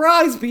in the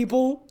fries,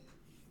 people.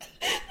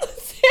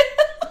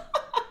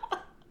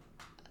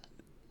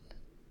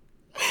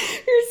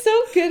 You're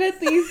so good at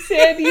these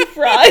sandy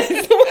fries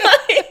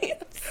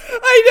lines.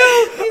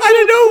 I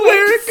don't know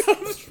where it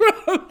comes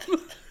from.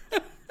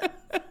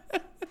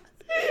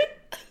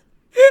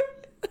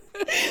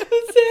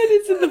 The sand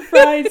is in the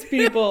fries,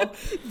 people.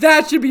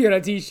 That should be on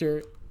a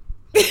t-shirt.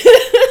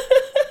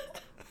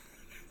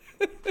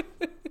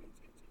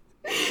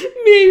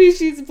 Maybe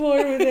she's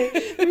born with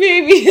it.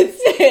 Maybe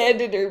it's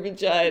sand in her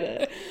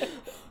vagina.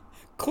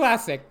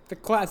 Classic. The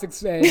classic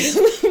saying.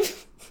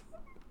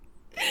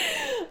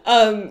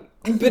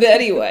 But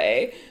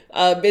anyway,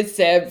 Miss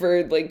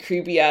Sanford, like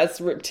creepy ass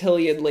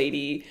reptilian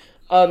lady,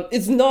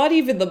 is not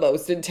even the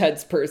most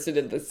intense person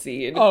in the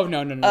scene. Oh,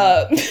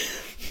 no.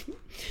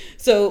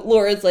 So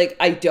Laura's like,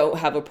 I don't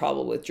have a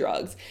problem with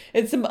drugs.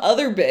 And some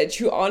other bitch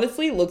who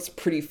honestly looks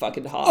pretty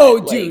fucking hot. Oh,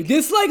 dude,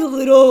 this like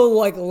little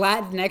like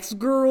Latinx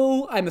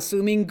girl, I'm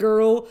assuming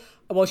girl.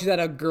 Well, she's at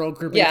a girl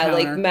group encounter.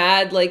 like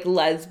mad, like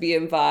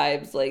lesbian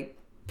vibes, like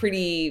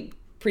pretty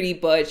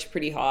butch,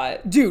 pretty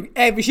hot. Dude,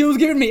 she was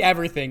giving me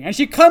everything. And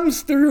she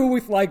comes through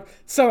with, like,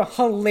 some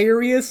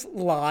hilarious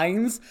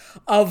lines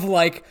of,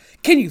 like,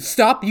 can you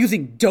stop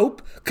using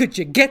dope? Could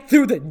you get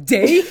through the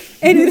day?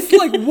 And it's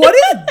like, what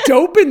is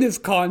dope in this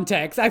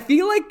context? I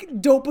feel like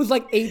dope was,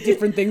 like, 8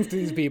 different things to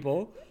these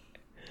people.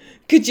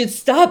 Could you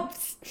stop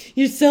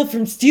yourself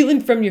from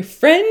stealing from your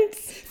friends?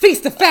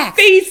 Face the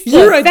facts.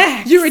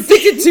 Facts. You're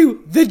addicted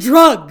to the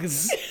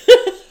drugs.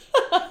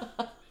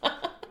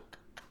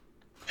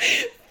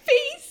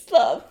 Face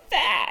the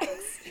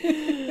facts.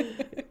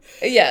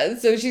 Yeah,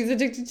 so she's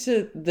addicted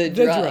to the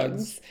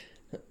drugs.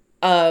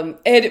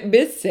 And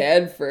Miss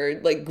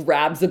Sanford, like,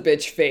 grabs a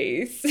bitch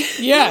face.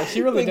 Yeah,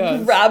 she really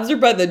does. Grabs her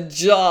by the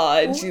jaw,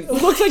 and she's It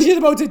looks like she's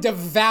about to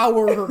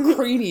devour her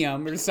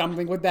cranium or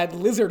something with that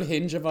lizard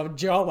hinge of a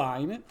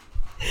jawline.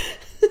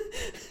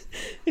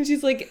 and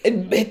she's like,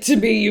 admit to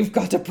me you've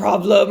got a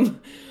problem.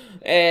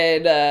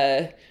 And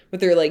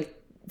with her, like,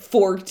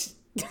 forked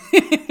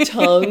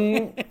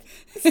tongue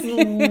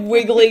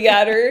wiggling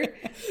at her.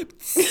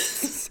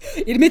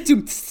 Admit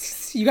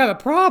to you have a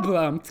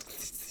problem.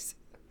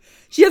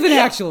 She doesn't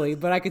actually,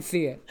 but I could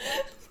see it.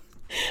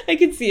 I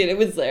could see it. It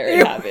was there.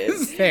 It happened.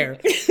 was there.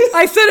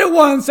 I said it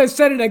once. I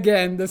said it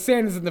again. The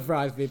sand is in the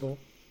fries, people.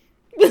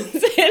 The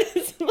sand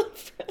is in the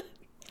fries.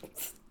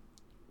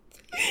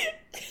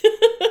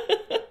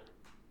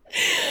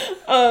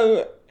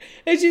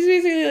 And she's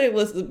basically like,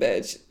 listen,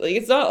 bitch. Like,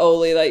 it's not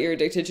only that you're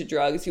addicted to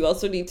drugs. You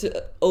also need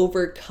to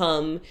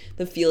overcome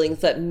the feelings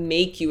that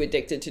make you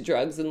addicted to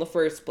drugs in the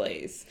first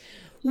place.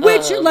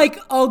 Which, like,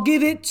 I'll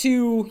give it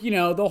to, you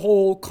know, the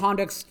whole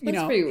context, you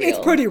know, pretty real. it's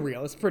pretty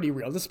real. It's pretty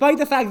real. Despite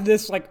the fact that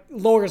this, like,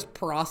 Laura's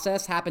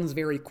process happens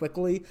very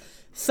quickly,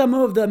 some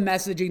of the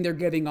messaging they're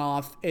giving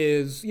off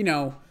is, you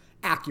know,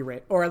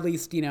 accurate, or at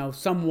least, you know,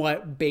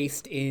 somewhat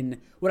based in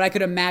what I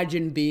could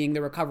imagine being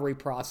the recovery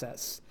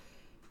process.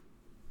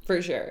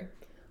 For sure.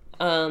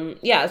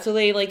 Yeah, so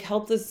they, like,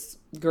 help this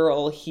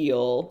girl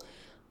heal.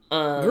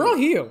 Girl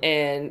heal.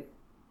 And,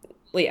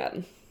 well, yeah,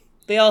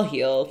 they all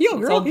heal. Heal,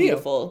 it's girl, all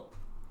beautiful.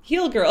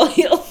 Heal, girl,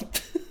 heal.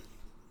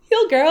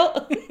 Heal,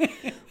 girl.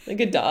 Like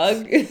a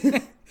dog.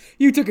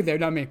 You took it there,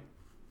 not me.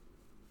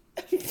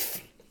 So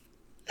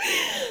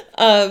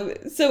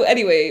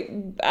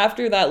anyway,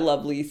 after that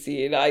lovely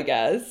scene, I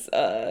guess,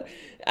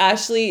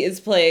 Ashley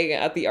is playing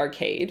at the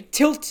arcade.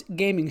 Tilt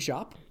Gaming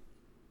Shop.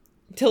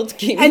 Tilt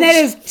Gaming And that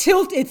is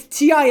Tilt, it's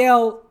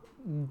T-I-L,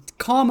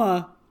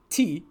 comma,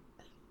 T.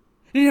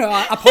 No,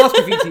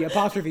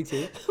 apostrophe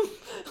T.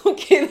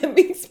 Okay, that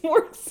makes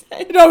more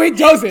sense. No, it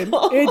doesn't.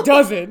 It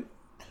doesn't.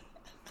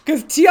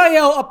 Because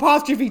T-I-L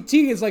apostrophe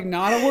T is like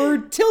not a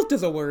word. Tilt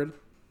is a word.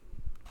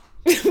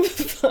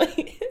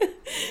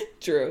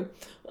 True.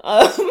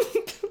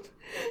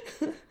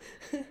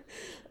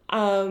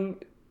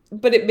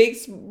 But it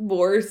makes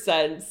more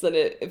sense than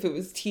if it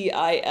was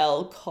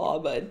T-I-L,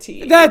 comma,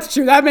 T. That's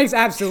true. That makes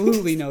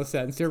absolutely no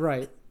sense. You're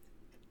right.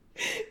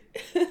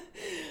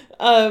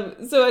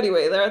 So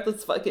anyway, they're at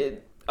this fucking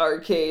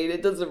arcade.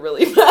 It doesn't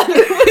really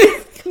matter.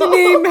 The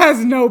name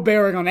has no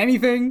bearing on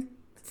anything.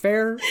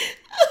 Fair. And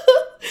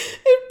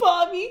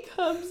Bobby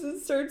comes and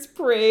starts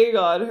preying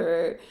on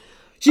her.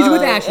 She's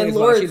with Ashley and as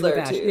well. Laura's She's with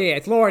there, Ashley. too. Yeah,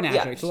 it's Laura and Ashley.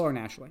 Yeah. It's Laura and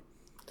Ashley.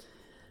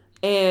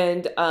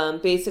 And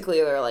basically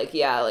they're like,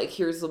 yeah, like,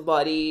 here's the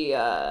buddy.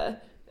 And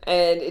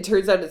it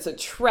turns out it's a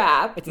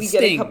trap. It's a we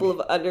sting. get a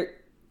couple of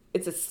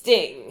It's a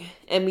sting.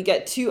 And we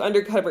get 2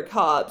 undercover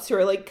cops who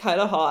are, like,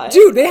 kind of hot.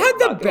 Dude, they had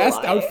the Not gonna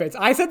best lie. outfits.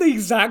 I said the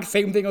exact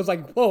same thing. I was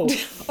like, whoa,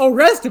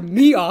 arrest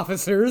me,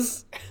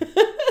 officers.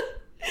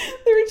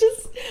 They were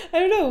just, I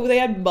don't know, they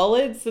had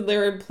mullets and they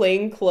were in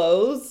plain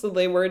clothes, so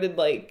they weren't in,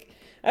 like,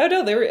 I don't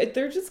know, they were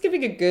just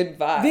giving a good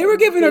vibe. They were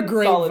giving a Good,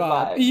 great solid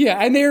vibe. Yeah,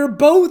 and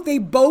they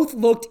both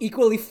looked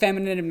equally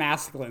feminine and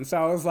masculine. So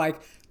I was like,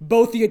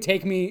 both of you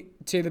take me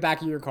to the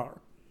back of your car.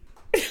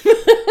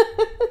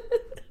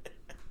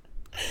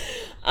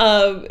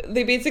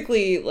 They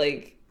basically,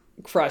 like,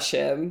 crush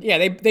him. Yeah,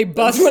 they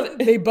bust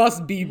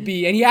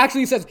BB, and he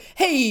actually says,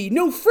 "Hey,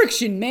 no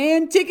friction,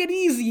 man. Take it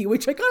easy,"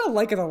 which I kind of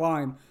like as a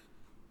line.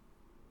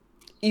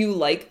 You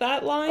like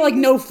that line? Like,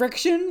 no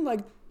friction,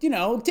 like, you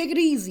know, take it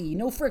easy,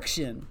 no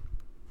friction.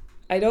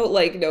 I don't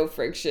like no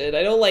friction.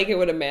 I don't like it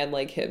when a man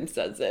like him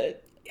says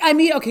it. I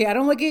mean, okay, I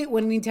don't like it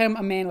when anytime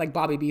a man like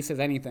Bobby B says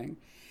anything,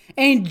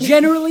 and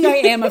generally I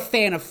am a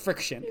fan of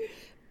friction,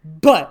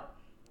 but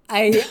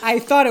I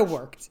thought it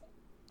worked.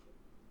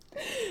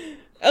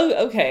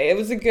 Oh, okay. It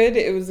was a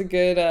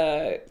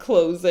good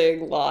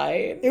closing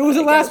line. It was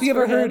the I last guess, we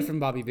ever for heard him. from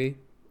Bobby B.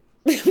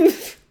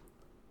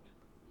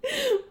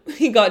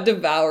 He got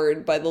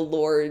devoured by the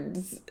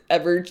Lord's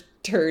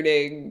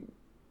ever-turning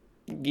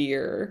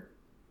gear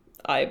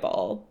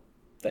eyeball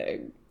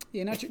thing.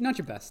 Yeah, not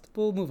your best.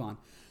 We'll move on.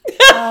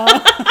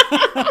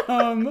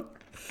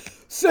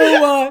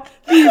 So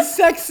these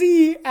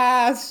sexy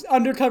ass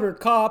undercover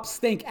cops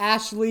thank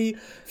Ashley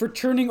for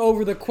turning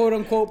over the quote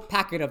unquote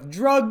packet of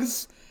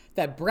drugs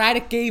that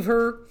Braddock gave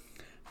her.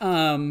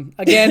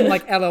 Again,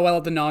 like LOL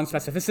at the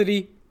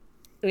non-specificity.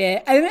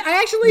 Yeah, and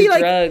I actually like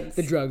drugs.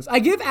 the drugs. I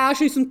give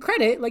Ashley some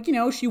credit. Like, you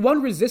know, she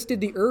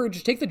resisted the urge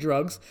to take the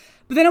drugs,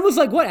 but then I was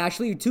like, "What,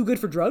 Ashley? You're too good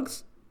for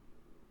drugs?"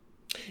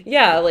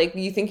 Yeah, like,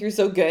 you think you're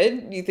so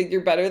good? You think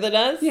you're better than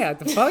us? Yeah,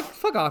 the fuck,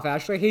 fuck off,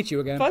 Ashley. I hate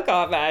you again. Fuck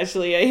off,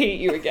 Ashley. I hate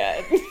you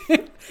again.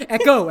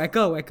 Echo.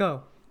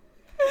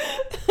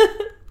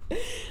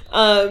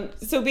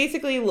 So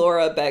basically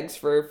Laura begs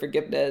for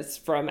forgiveness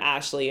from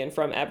Ashley and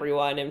from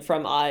everyone and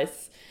from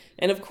us.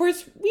 And of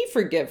course, we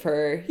forgive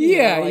her.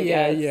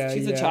 Yeah.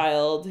 She's a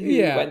child who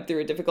went through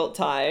a difficult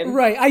time.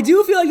 Right. I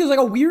do feel like there's like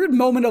a weird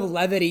moment of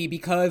levity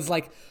because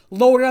like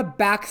Laura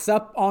backs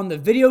up on the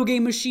video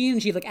game machine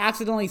and she like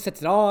accidentally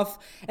sets it off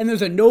and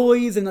there's a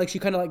noise and like she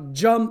kind of like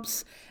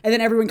jumps and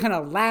then everyone kind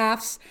of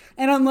laughs.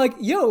 And I'm like,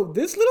 yo,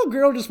 this little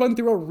girl just went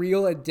through a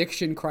real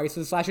addiction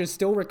crisis / is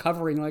still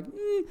recovering. Like,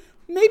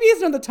 maybe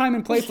it's not the time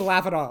and place to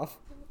laugh it off.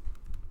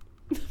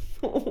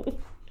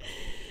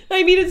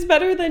 I mean, it's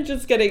better than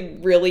just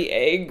getting really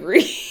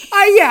angry.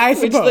 I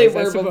suppose. Which they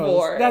were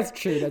before. That's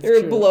true. They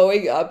were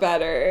blowing up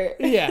at her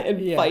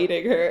and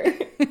fighting her.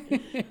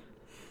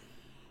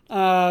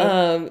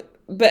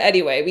 But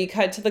anyway, we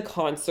cut to the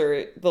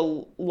concert,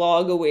 the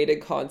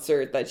long-awaited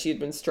concert that she'd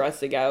been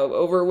stressing out,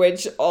 over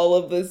which all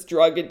of this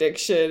drug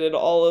addiction and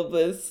all of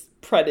this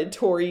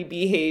predatory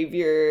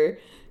behavior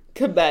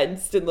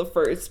commenced in the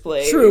first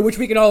place. True, which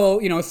we can all,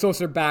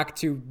 associate back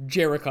to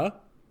Jerica.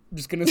 I'm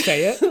just gonna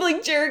say it.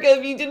 Like, Jerica,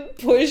 if you didn't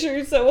push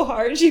her so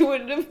hard, she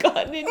wouldn't have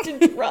gotten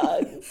into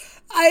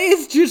drugs.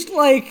 It's just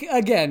like,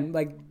 again,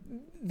 like,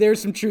 there's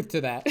some truth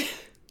to that.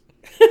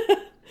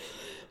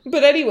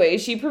 But anyway,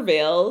 she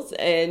prevails,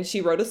 and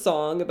she wrote a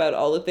song about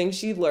all the things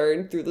she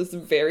learned through this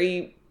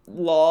very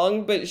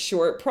long but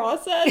short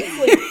process.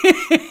 Like,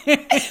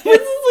 this is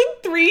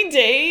like 3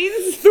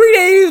 days. 3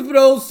 days, but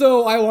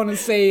also, I want to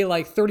say,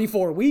 like,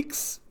 34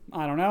 weeks.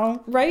 I don't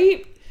know.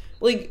 Right?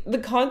 Like, the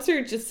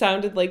concert just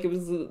sounded like it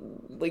was,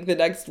 like, the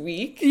next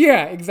week.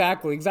 Yeah,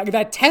 exactly.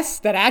 That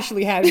test that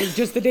Ashley had was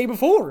just the day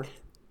before.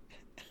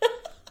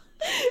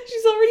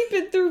 She's already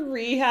been through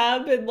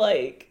rehab and,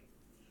 like,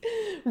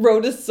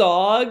 wrote a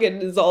song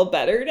and is all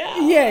better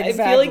now. Yeah,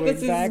 exactly. I feel like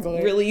this is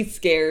really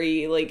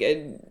scary, like,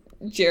 and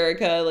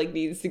Jerica, like,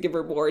 needs to give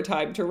her more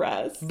time to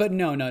rest. But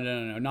no,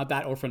 not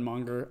that orphan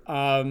monger.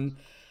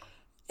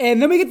 And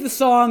then we get the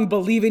song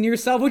Believe in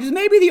Yourself, which is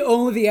maybe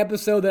the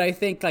episode that I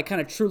think like kind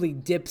of truly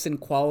dips in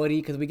quality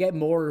because we get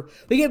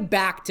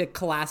back to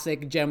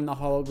classic Gem and the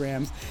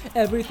Holograms.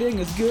 Everything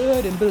is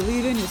good and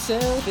believe in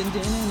yourself and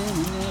bullshit.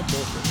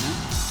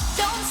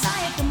 Don't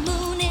sigh at the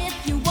moon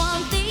if you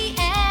want the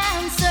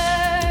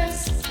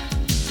answers.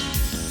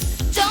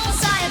 Don't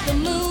sigh at the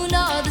moon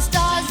or the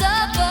stars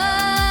above.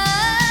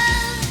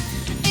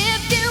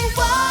 If you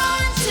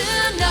want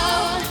to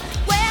know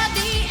where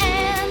the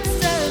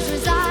answers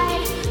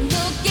reside,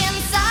 look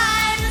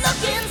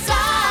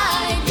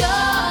inside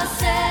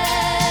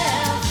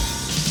yourself.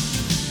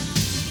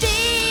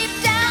 Deep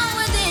down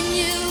within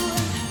you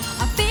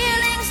are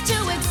feelings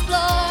to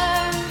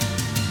explore.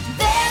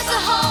 There's a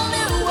whole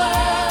new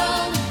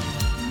world.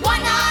 Why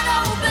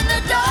not open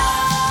the door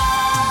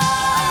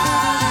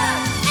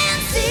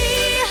and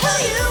see who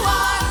you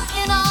are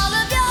in all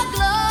of your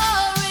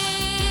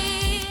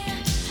glory?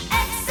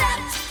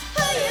 Accept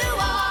who you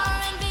are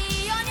and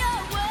be on your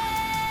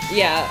way.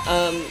 Yeah,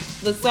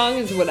 the song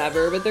is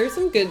whatever, but there's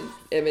some good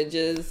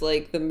images,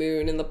 like the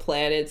moon and the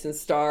planets and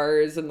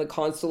stars and the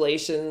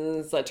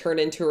constellations that turn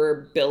into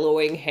her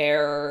billowing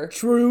hair.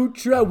 True.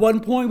 At one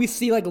point, we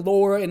see like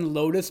Laura in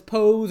lotus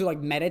pose or like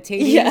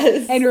meditating.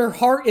 Yes. And her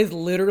heart is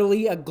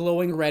literally a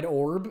glowing red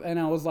orb. And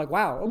I was like,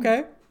 wow,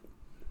 okay.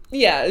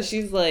 Yeah,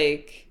 she's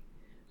like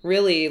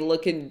really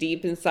looking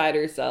deep inside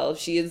herself.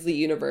 She is the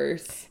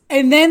universe.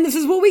 And then this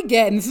is what we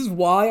get, and this is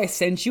why I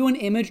sent you an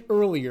image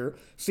earlier,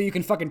 so you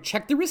can fucking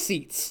check the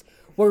receipts,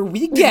 where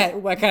we get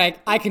what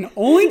I can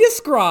only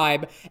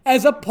describe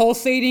as a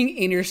pulsating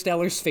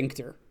interstellar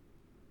sphincter.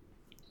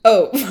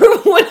 Oh,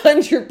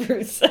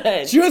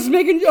 100%. Just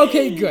making,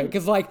 okay, good,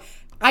 because like,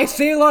 I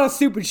say a lot of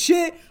stupid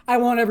shit, I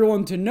want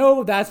everyone to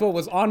know that's what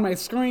was on my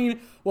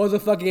screen, was a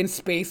fucking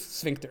space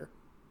sphincter.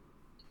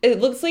 It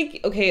looks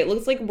like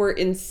we're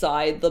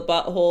inside the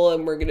butthole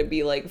and we're gonna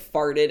be like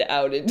farted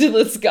out into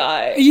the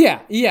sky.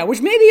 Yeah,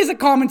 which maybe is a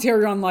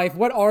commentary on life.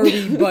 What are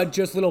we but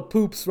just little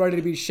poops ready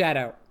to be shat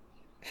out?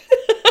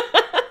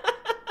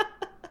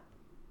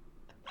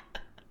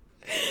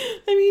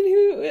 I mean,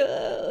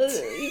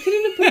 you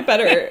couldn't have put it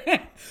better.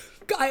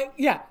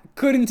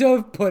 Couldn't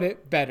have put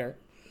it better.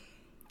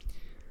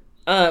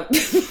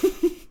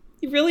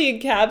 You really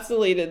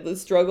encapsulated the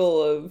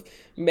struggle of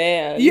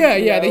man.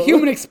 Yeah, the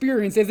human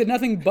experience. Is it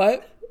nothing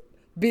but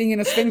being in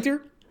a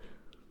sphincter?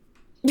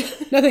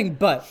 Nothing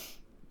but,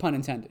 pun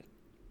intended.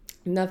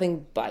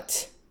 Nothing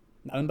but.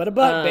 Nothing but a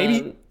butt,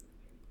 baby.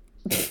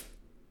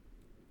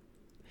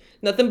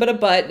 Nothing but a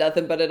butt,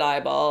 nothing but an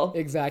eyeball.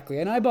 Exactly,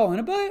 an eyeball and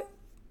a butt.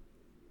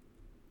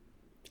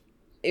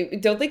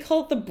 Don't they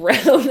call it the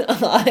brown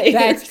eye?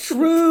 That's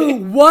true.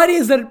 What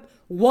is a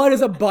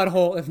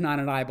butthole if not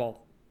an eyeball?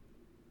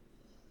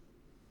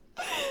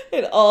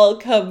 It all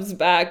comes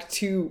back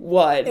to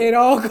what? It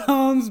all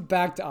comes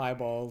back to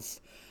eyeballs.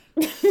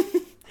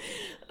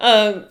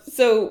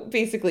 So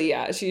basically,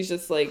 yeah, she's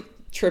just like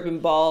tripping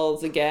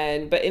balls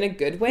again, but in a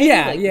good way.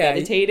 Yeah.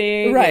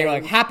 Meditating. Right,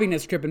 like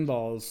happiness tripping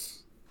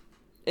balls.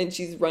 And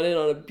she's running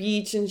on a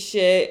beach and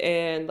shit,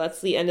 and that's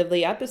the end of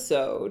the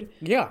episode.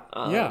 Yeah.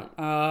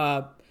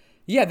 The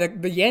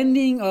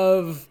ending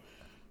of,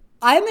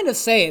 I'm going to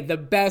say it, the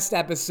best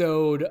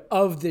episode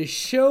of the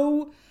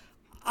show.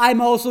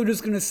 I'm also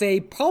just going to say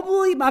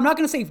probably, I'm not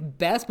going to say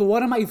best, but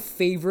one of my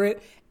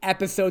favorite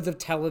episodes of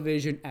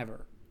television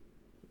ever.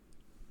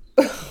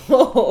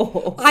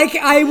 Oh.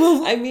 I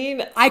will. I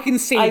mean, I can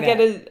say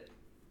that.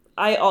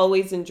 I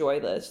always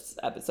enjoy this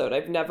episode.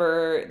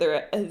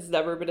 There has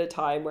never been a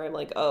time where I'm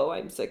like, oh,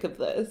 I'm sick of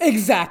this.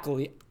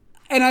 Exactly.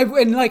 And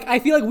I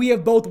feel like we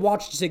have both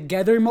watched it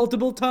together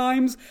multiple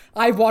times.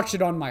 I've watched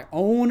it on my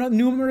own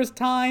numerous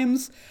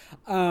times.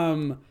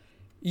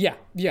 Yeah.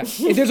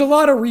 There's a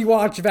lot of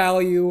rewatch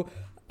value.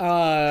 /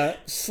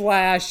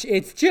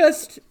 it's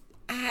just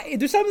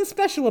there's something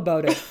special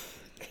about it.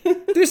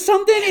 There's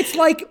something. It's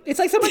like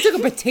someone took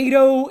a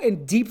potato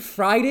and deep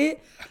fried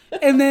it,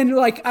 and then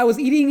like I was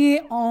eating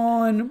it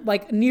on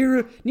like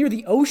near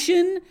the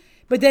ocean,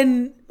 but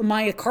then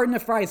my carton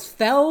of fries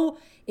fell,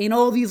 and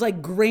all these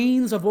like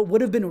grains of what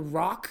would have been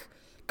rock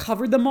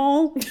covered them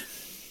all.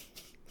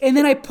 And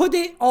then I put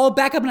it all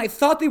back up, and I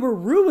thought they were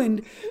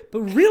ruined,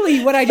 but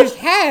really what I just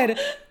had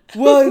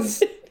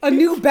was a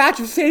new batch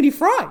of sandy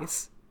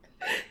fries.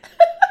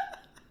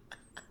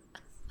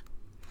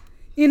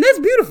 And that's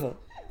beautiful.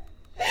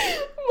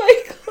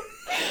 Michael,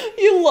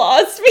 you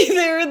lost me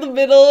there in the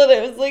middle, and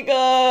I was like,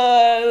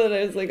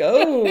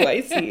 oh,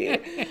 I see.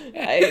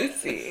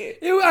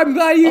 I'm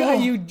glad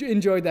you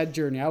enjoyed that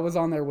journey. I was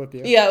on there with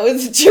you. Yeah, it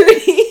was a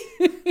journey.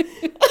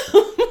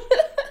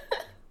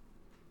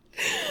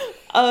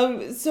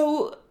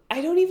 So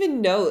I don't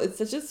even know. It's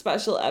such a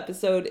special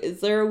episode.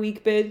 Is there a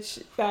weak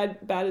bitch,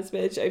 baddest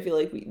bitch? I feel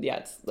like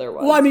yes, there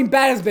was. Well, I mean,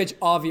 baddest bitch,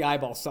 Avi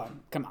Eyeball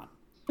Sun. Come on.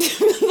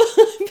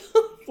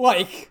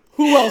 Like,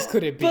 who else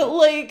could it be? But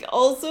like,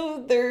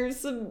 also there's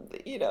some,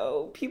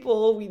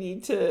 people we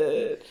need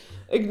to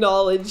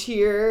acknowledge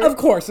here. Of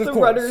course.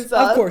 Runners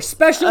up. Of course.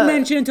 Special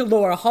mention to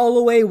Laura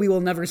Holloway. We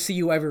will never see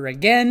you ever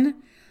again.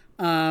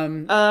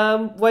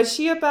 Was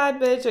she a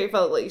bad bitch? I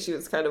felt like she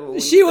was kind of a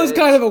weak She was bitch.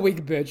 kind of a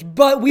weak bitch,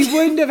 but we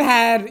wouldn't have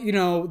had,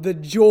 the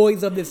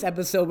joys of this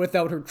episode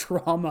without her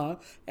trauma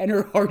and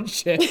her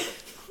hardship.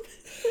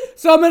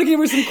 So I'm going to give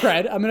her some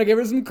cred.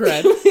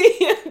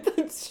 Yeah,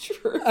 that's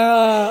true.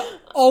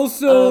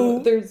 Also,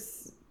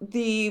 there's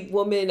the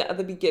woman at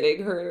the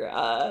beginning, her,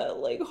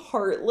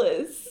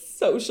 heartless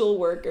social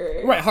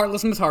worker. Right,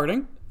 Heartless Miss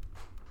Harding.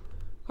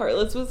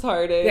 Heartless was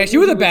Harding. Yeah, she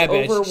was a bad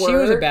bitch. She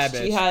was a bad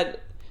bitch.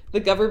 The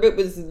government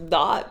was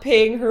not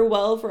paying her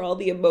well for all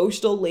the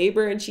emotional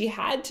labor, and she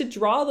had to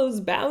draw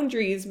those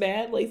boundaries,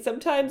 man. Like,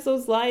 sometimes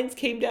those lines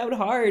came down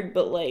hard,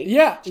 but,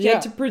 she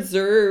had to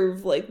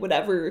preserve,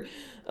 whatever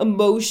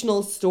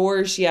emotional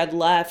stores she had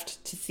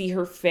left to see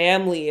her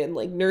family and,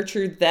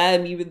 nurture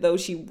them, even though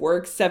she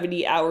worked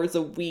 70 hours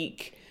a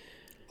week.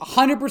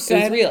 100%. It was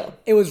real.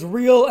 It was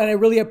real, and I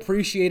really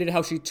appreciated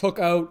how she took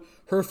out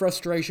her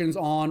frustrations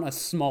on a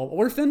small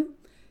orphan.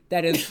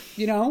 That is,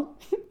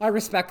 I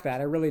respect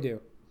that. I really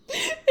do.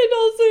 And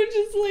also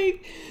just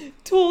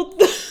told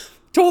the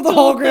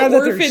hologram that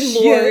they're orphan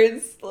shit.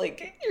 lords,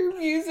 your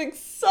music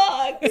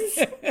sucks.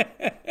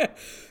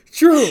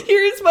 True.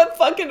 Here's my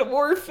fucking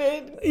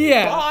orphan.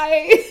 Yeah.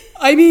 Bye.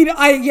 I mean,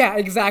 yeah,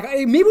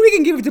 exactly. Maybe we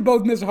can give it to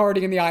both Miss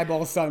Harding and the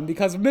Eyeball Sun,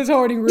 because Miss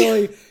Harding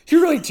really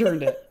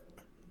turned it.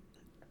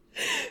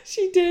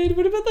 She did.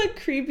 What about that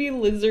creepy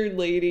lizard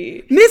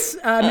lady? Miss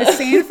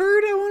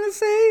Sanford, I want to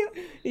say.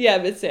 Yeah,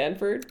 Miss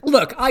Sanford.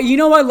 Look, I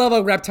love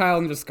a reptile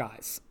in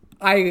disguise.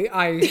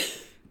 I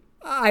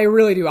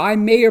really do. I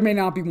may or may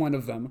not be one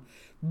of them,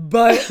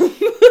 but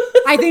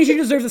I think she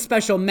deserves a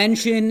special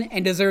mention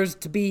and deserves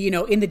to be,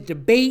 in the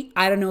debate.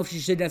 I don't know if she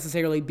should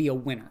necessarily be a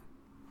winner.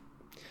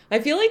 I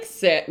feel like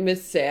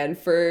Miss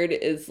Sanford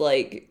is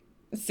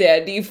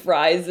Sandy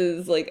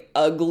Fries'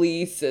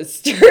 ugly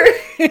sister.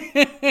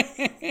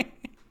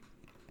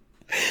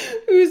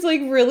 Who's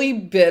really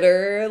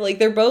bitter.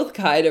 They're both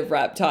kind of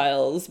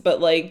reptiles, but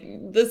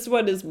this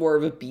one is more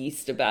of a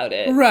beast about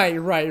it.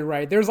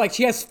 Right. There's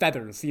she has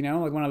feathers,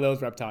 one of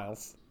those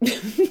reptiles.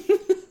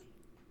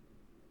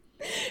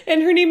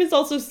 And her name is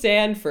also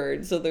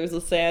Sanford, so there's a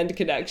sand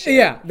connection.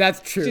 Yeah, that's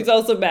true. She's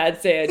also Mad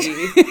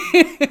Sandy.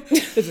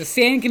 There's a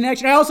sand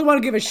connection. I also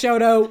want to give a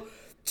shout out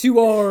to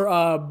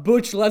our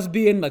butch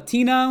lesbian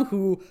Latina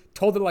who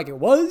told it like it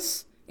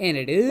was, and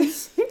it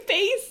is.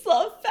 Face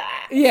the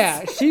facts.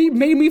 Yeah, she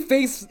made me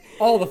face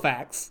all the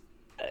facts.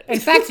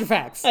 And facts are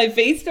facts. I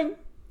faced them.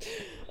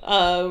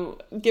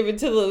 Give it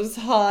to those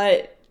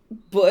hot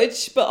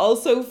butch, but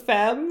also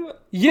femme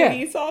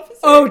police officers.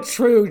 Oh,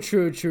 true.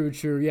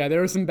 Yeah,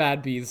 there were some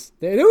bad bees.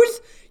 This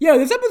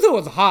episode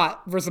was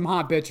hot for some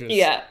hot bitches.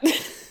 Yeah.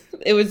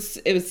 It was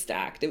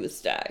stacked. She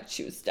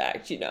was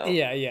stacked,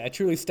 Yeah,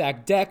 truly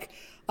stacked deck.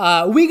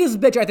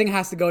 Weakest bitch, I think,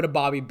 has to go to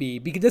Bobby B,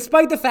 because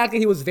despite the fact that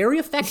he was very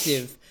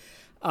effective,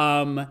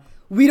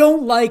 we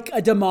don't like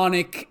a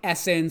demonic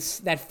essence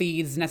that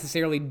feeds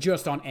necessarily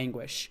just on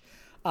anguish.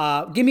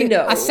 Give me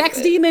a sex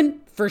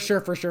demon for sure.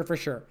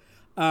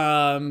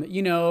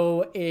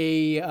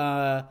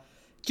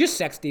 Just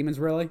sex demons,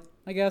 really,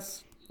 I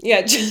guess.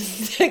 Yeah,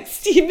 just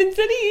sex demons.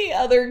 Any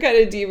other kind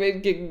of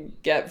demon can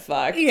get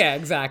fucked. Yeah,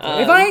 exactly.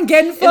 If I ain't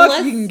getting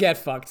fucked, you can get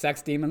fucked,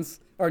 sex demons.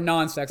 or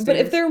non-sex But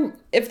demons.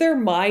 if they're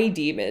my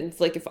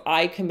demons, like if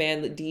I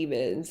command the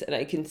demons and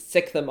I can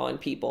sick them on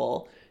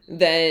people,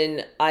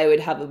 then I would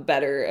have a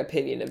better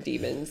opinion of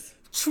demons.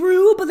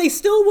 True, but they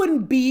still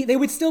wouldn't be, they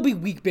would still be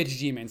weak bitch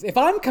demons. If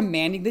I'm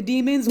commanding the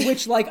demons,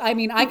 which, like, I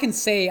mean, I can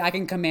say I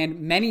can command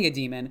many a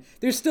demon,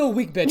 they're still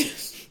weak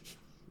bitches.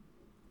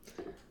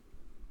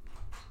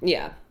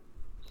 Yeah.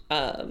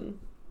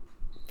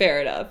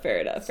 Fair enough.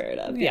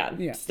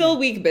 Yeah. Still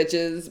weak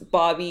bitches.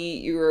 Bobby,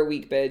 you were a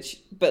weak bitch,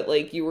 but,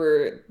 like, you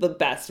were the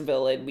best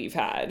villain we've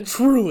had.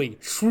 Truly,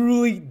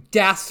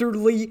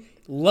 dastardly,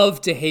 love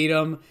to hate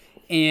him,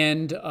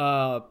 and,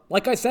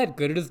 like I said,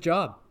 good at his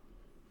job.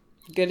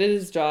 Good at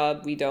his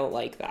job. We don't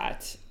like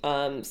that.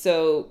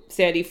 So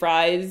Sandy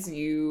Fries,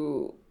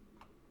 you're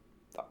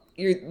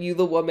you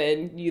the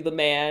woman, you the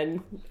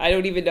man. I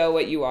don't even know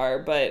what you are,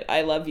 but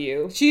I love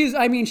you. She's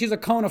a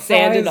cone of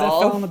Sand fries and that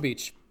all. fell on the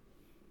beach.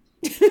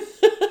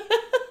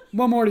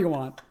 What more do you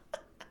want?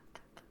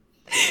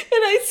 And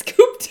I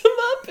scooped him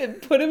up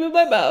and put him in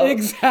my mouth.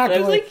 Exactly.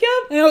 And I was like,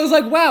 yep. And I was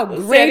like, wow,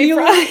 Sandy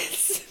granular,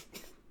 Fries.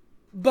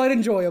 but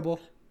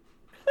enjoyable.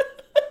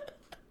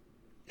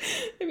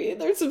 I mean,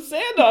 there's some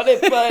sand on it,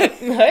 but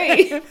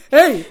hey,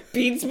 Hey,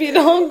 beats being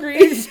hungry.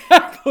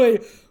 exactly.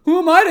 Who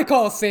am I to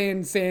call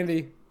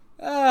Sandy?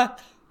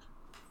 That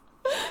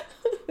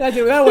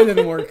one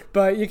didn't work,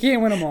 but you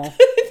can't win them all.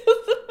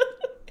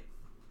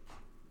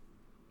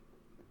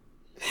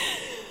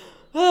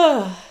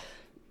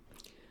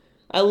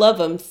 I love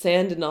him,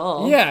 sand and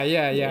all. Yeah.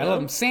 I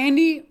love him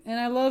Sandy,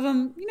 and I love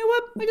him. You know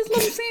what? I just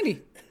love him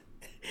Sandy.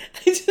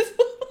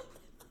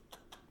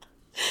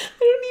 I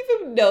don't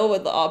even know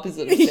what the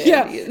opposite of sandy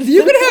Yeah, is.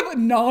 you could have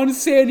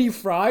non-sandy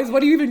fries. What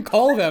do you even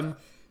call them?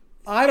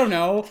 I don't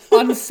know.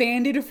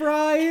 Unsanded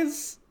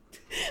fries?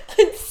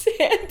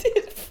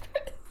 Unsanded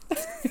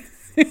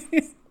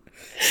fries.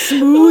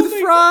 Smooth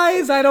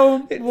fries? I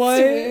don't... What?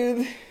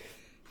 Smooth.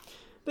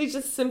 They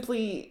just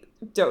simply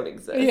don't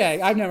exist.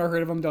 Yeah, I've never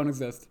heard of them. Don't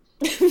exist.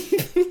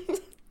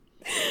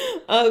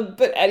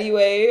 But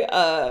anyway,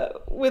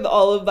 with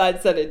all of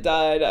that said and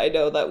done, I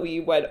know that we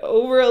went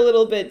over a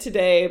little bit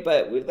today,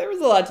 but there was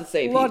a lot to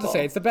say. A lot to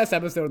say. It's the best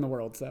episode in the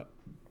world, so.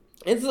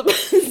 It's the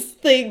best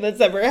thing that's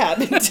ever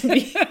happened to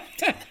me.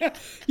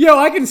 Yo,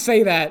 I can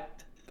say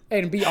that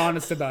and be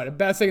honest about it.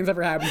 Best thing that's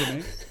ever happened to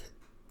me.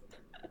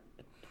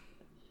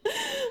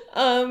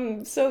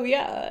 So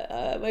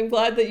yeah, I'm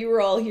glad that you were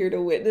all here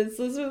to witness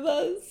this with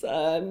us.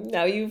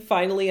 Now you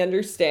finally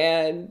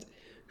understand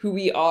who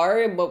we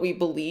are and what we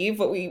believe,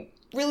 what we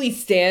really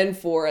stand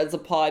for as a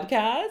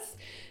podcast.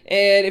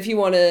 And if you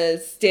want to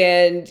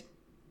stand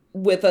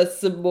with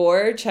us some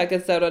more, check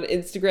us out on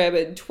Instagram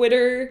and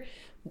Twitter.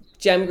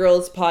 Gem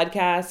Girls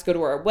Podcast. Go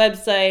to our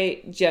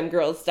website,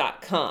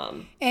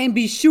 gemgirls.com. And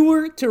be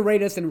sure to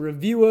rate us and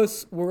review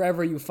us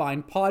wherever you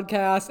find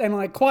podcasts. And,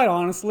 like, quite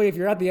honestly, if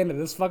you're at the end of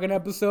this fucking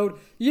episode,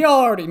 you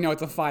already know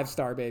it's a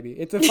 5-star, baby.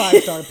 It's a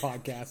 5-star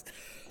podcast.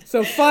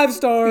 So 5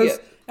 stars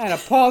and a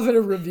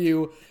positive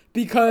review,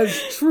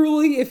 because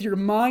truly, if your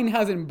mind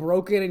hasn't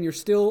broken and you're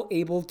still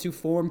able to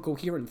form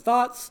coherent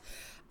thoughts,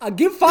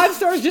 give 5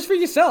 stars just for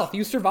yourself.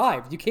 You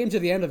survived. You came to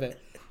the end of it.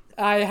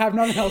 I have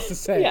nothing else to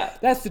say. Yeah.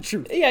 That's the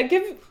truth. Yeah,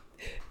 give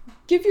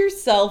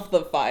yourself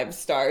the 5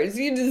 stars.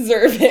 You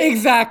deserve it.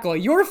 Exactly.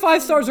 Your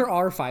 5 stars are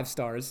our 5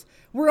 stars.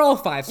 We're all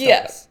 5 stars.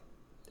 Yeah.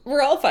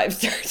 We're all 5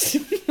 stars.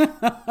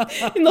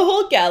 In the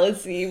whole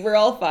galaxy, we're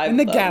all 5 In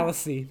the of them.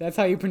 galaxy. That's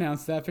how you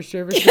pronounce that, for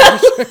sure.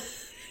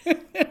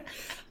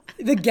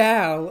 The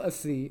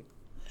galaxy.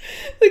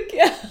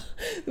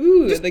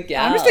 Ooh, the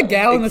gal. I'm just a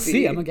gal in the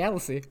sea. I'm a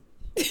galaxy.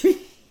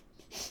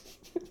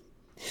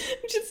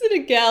 I'm just in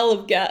a gal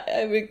of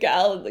I'm a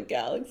gal in the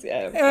galaxy.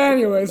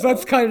 Anyways,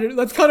 that's kind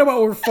of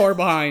what we're far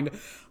behind.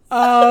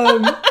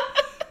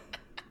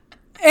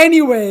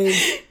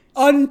 Anyways,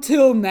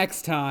 until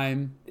next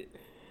time,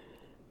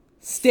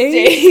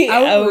 stay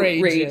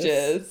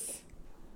outrageous.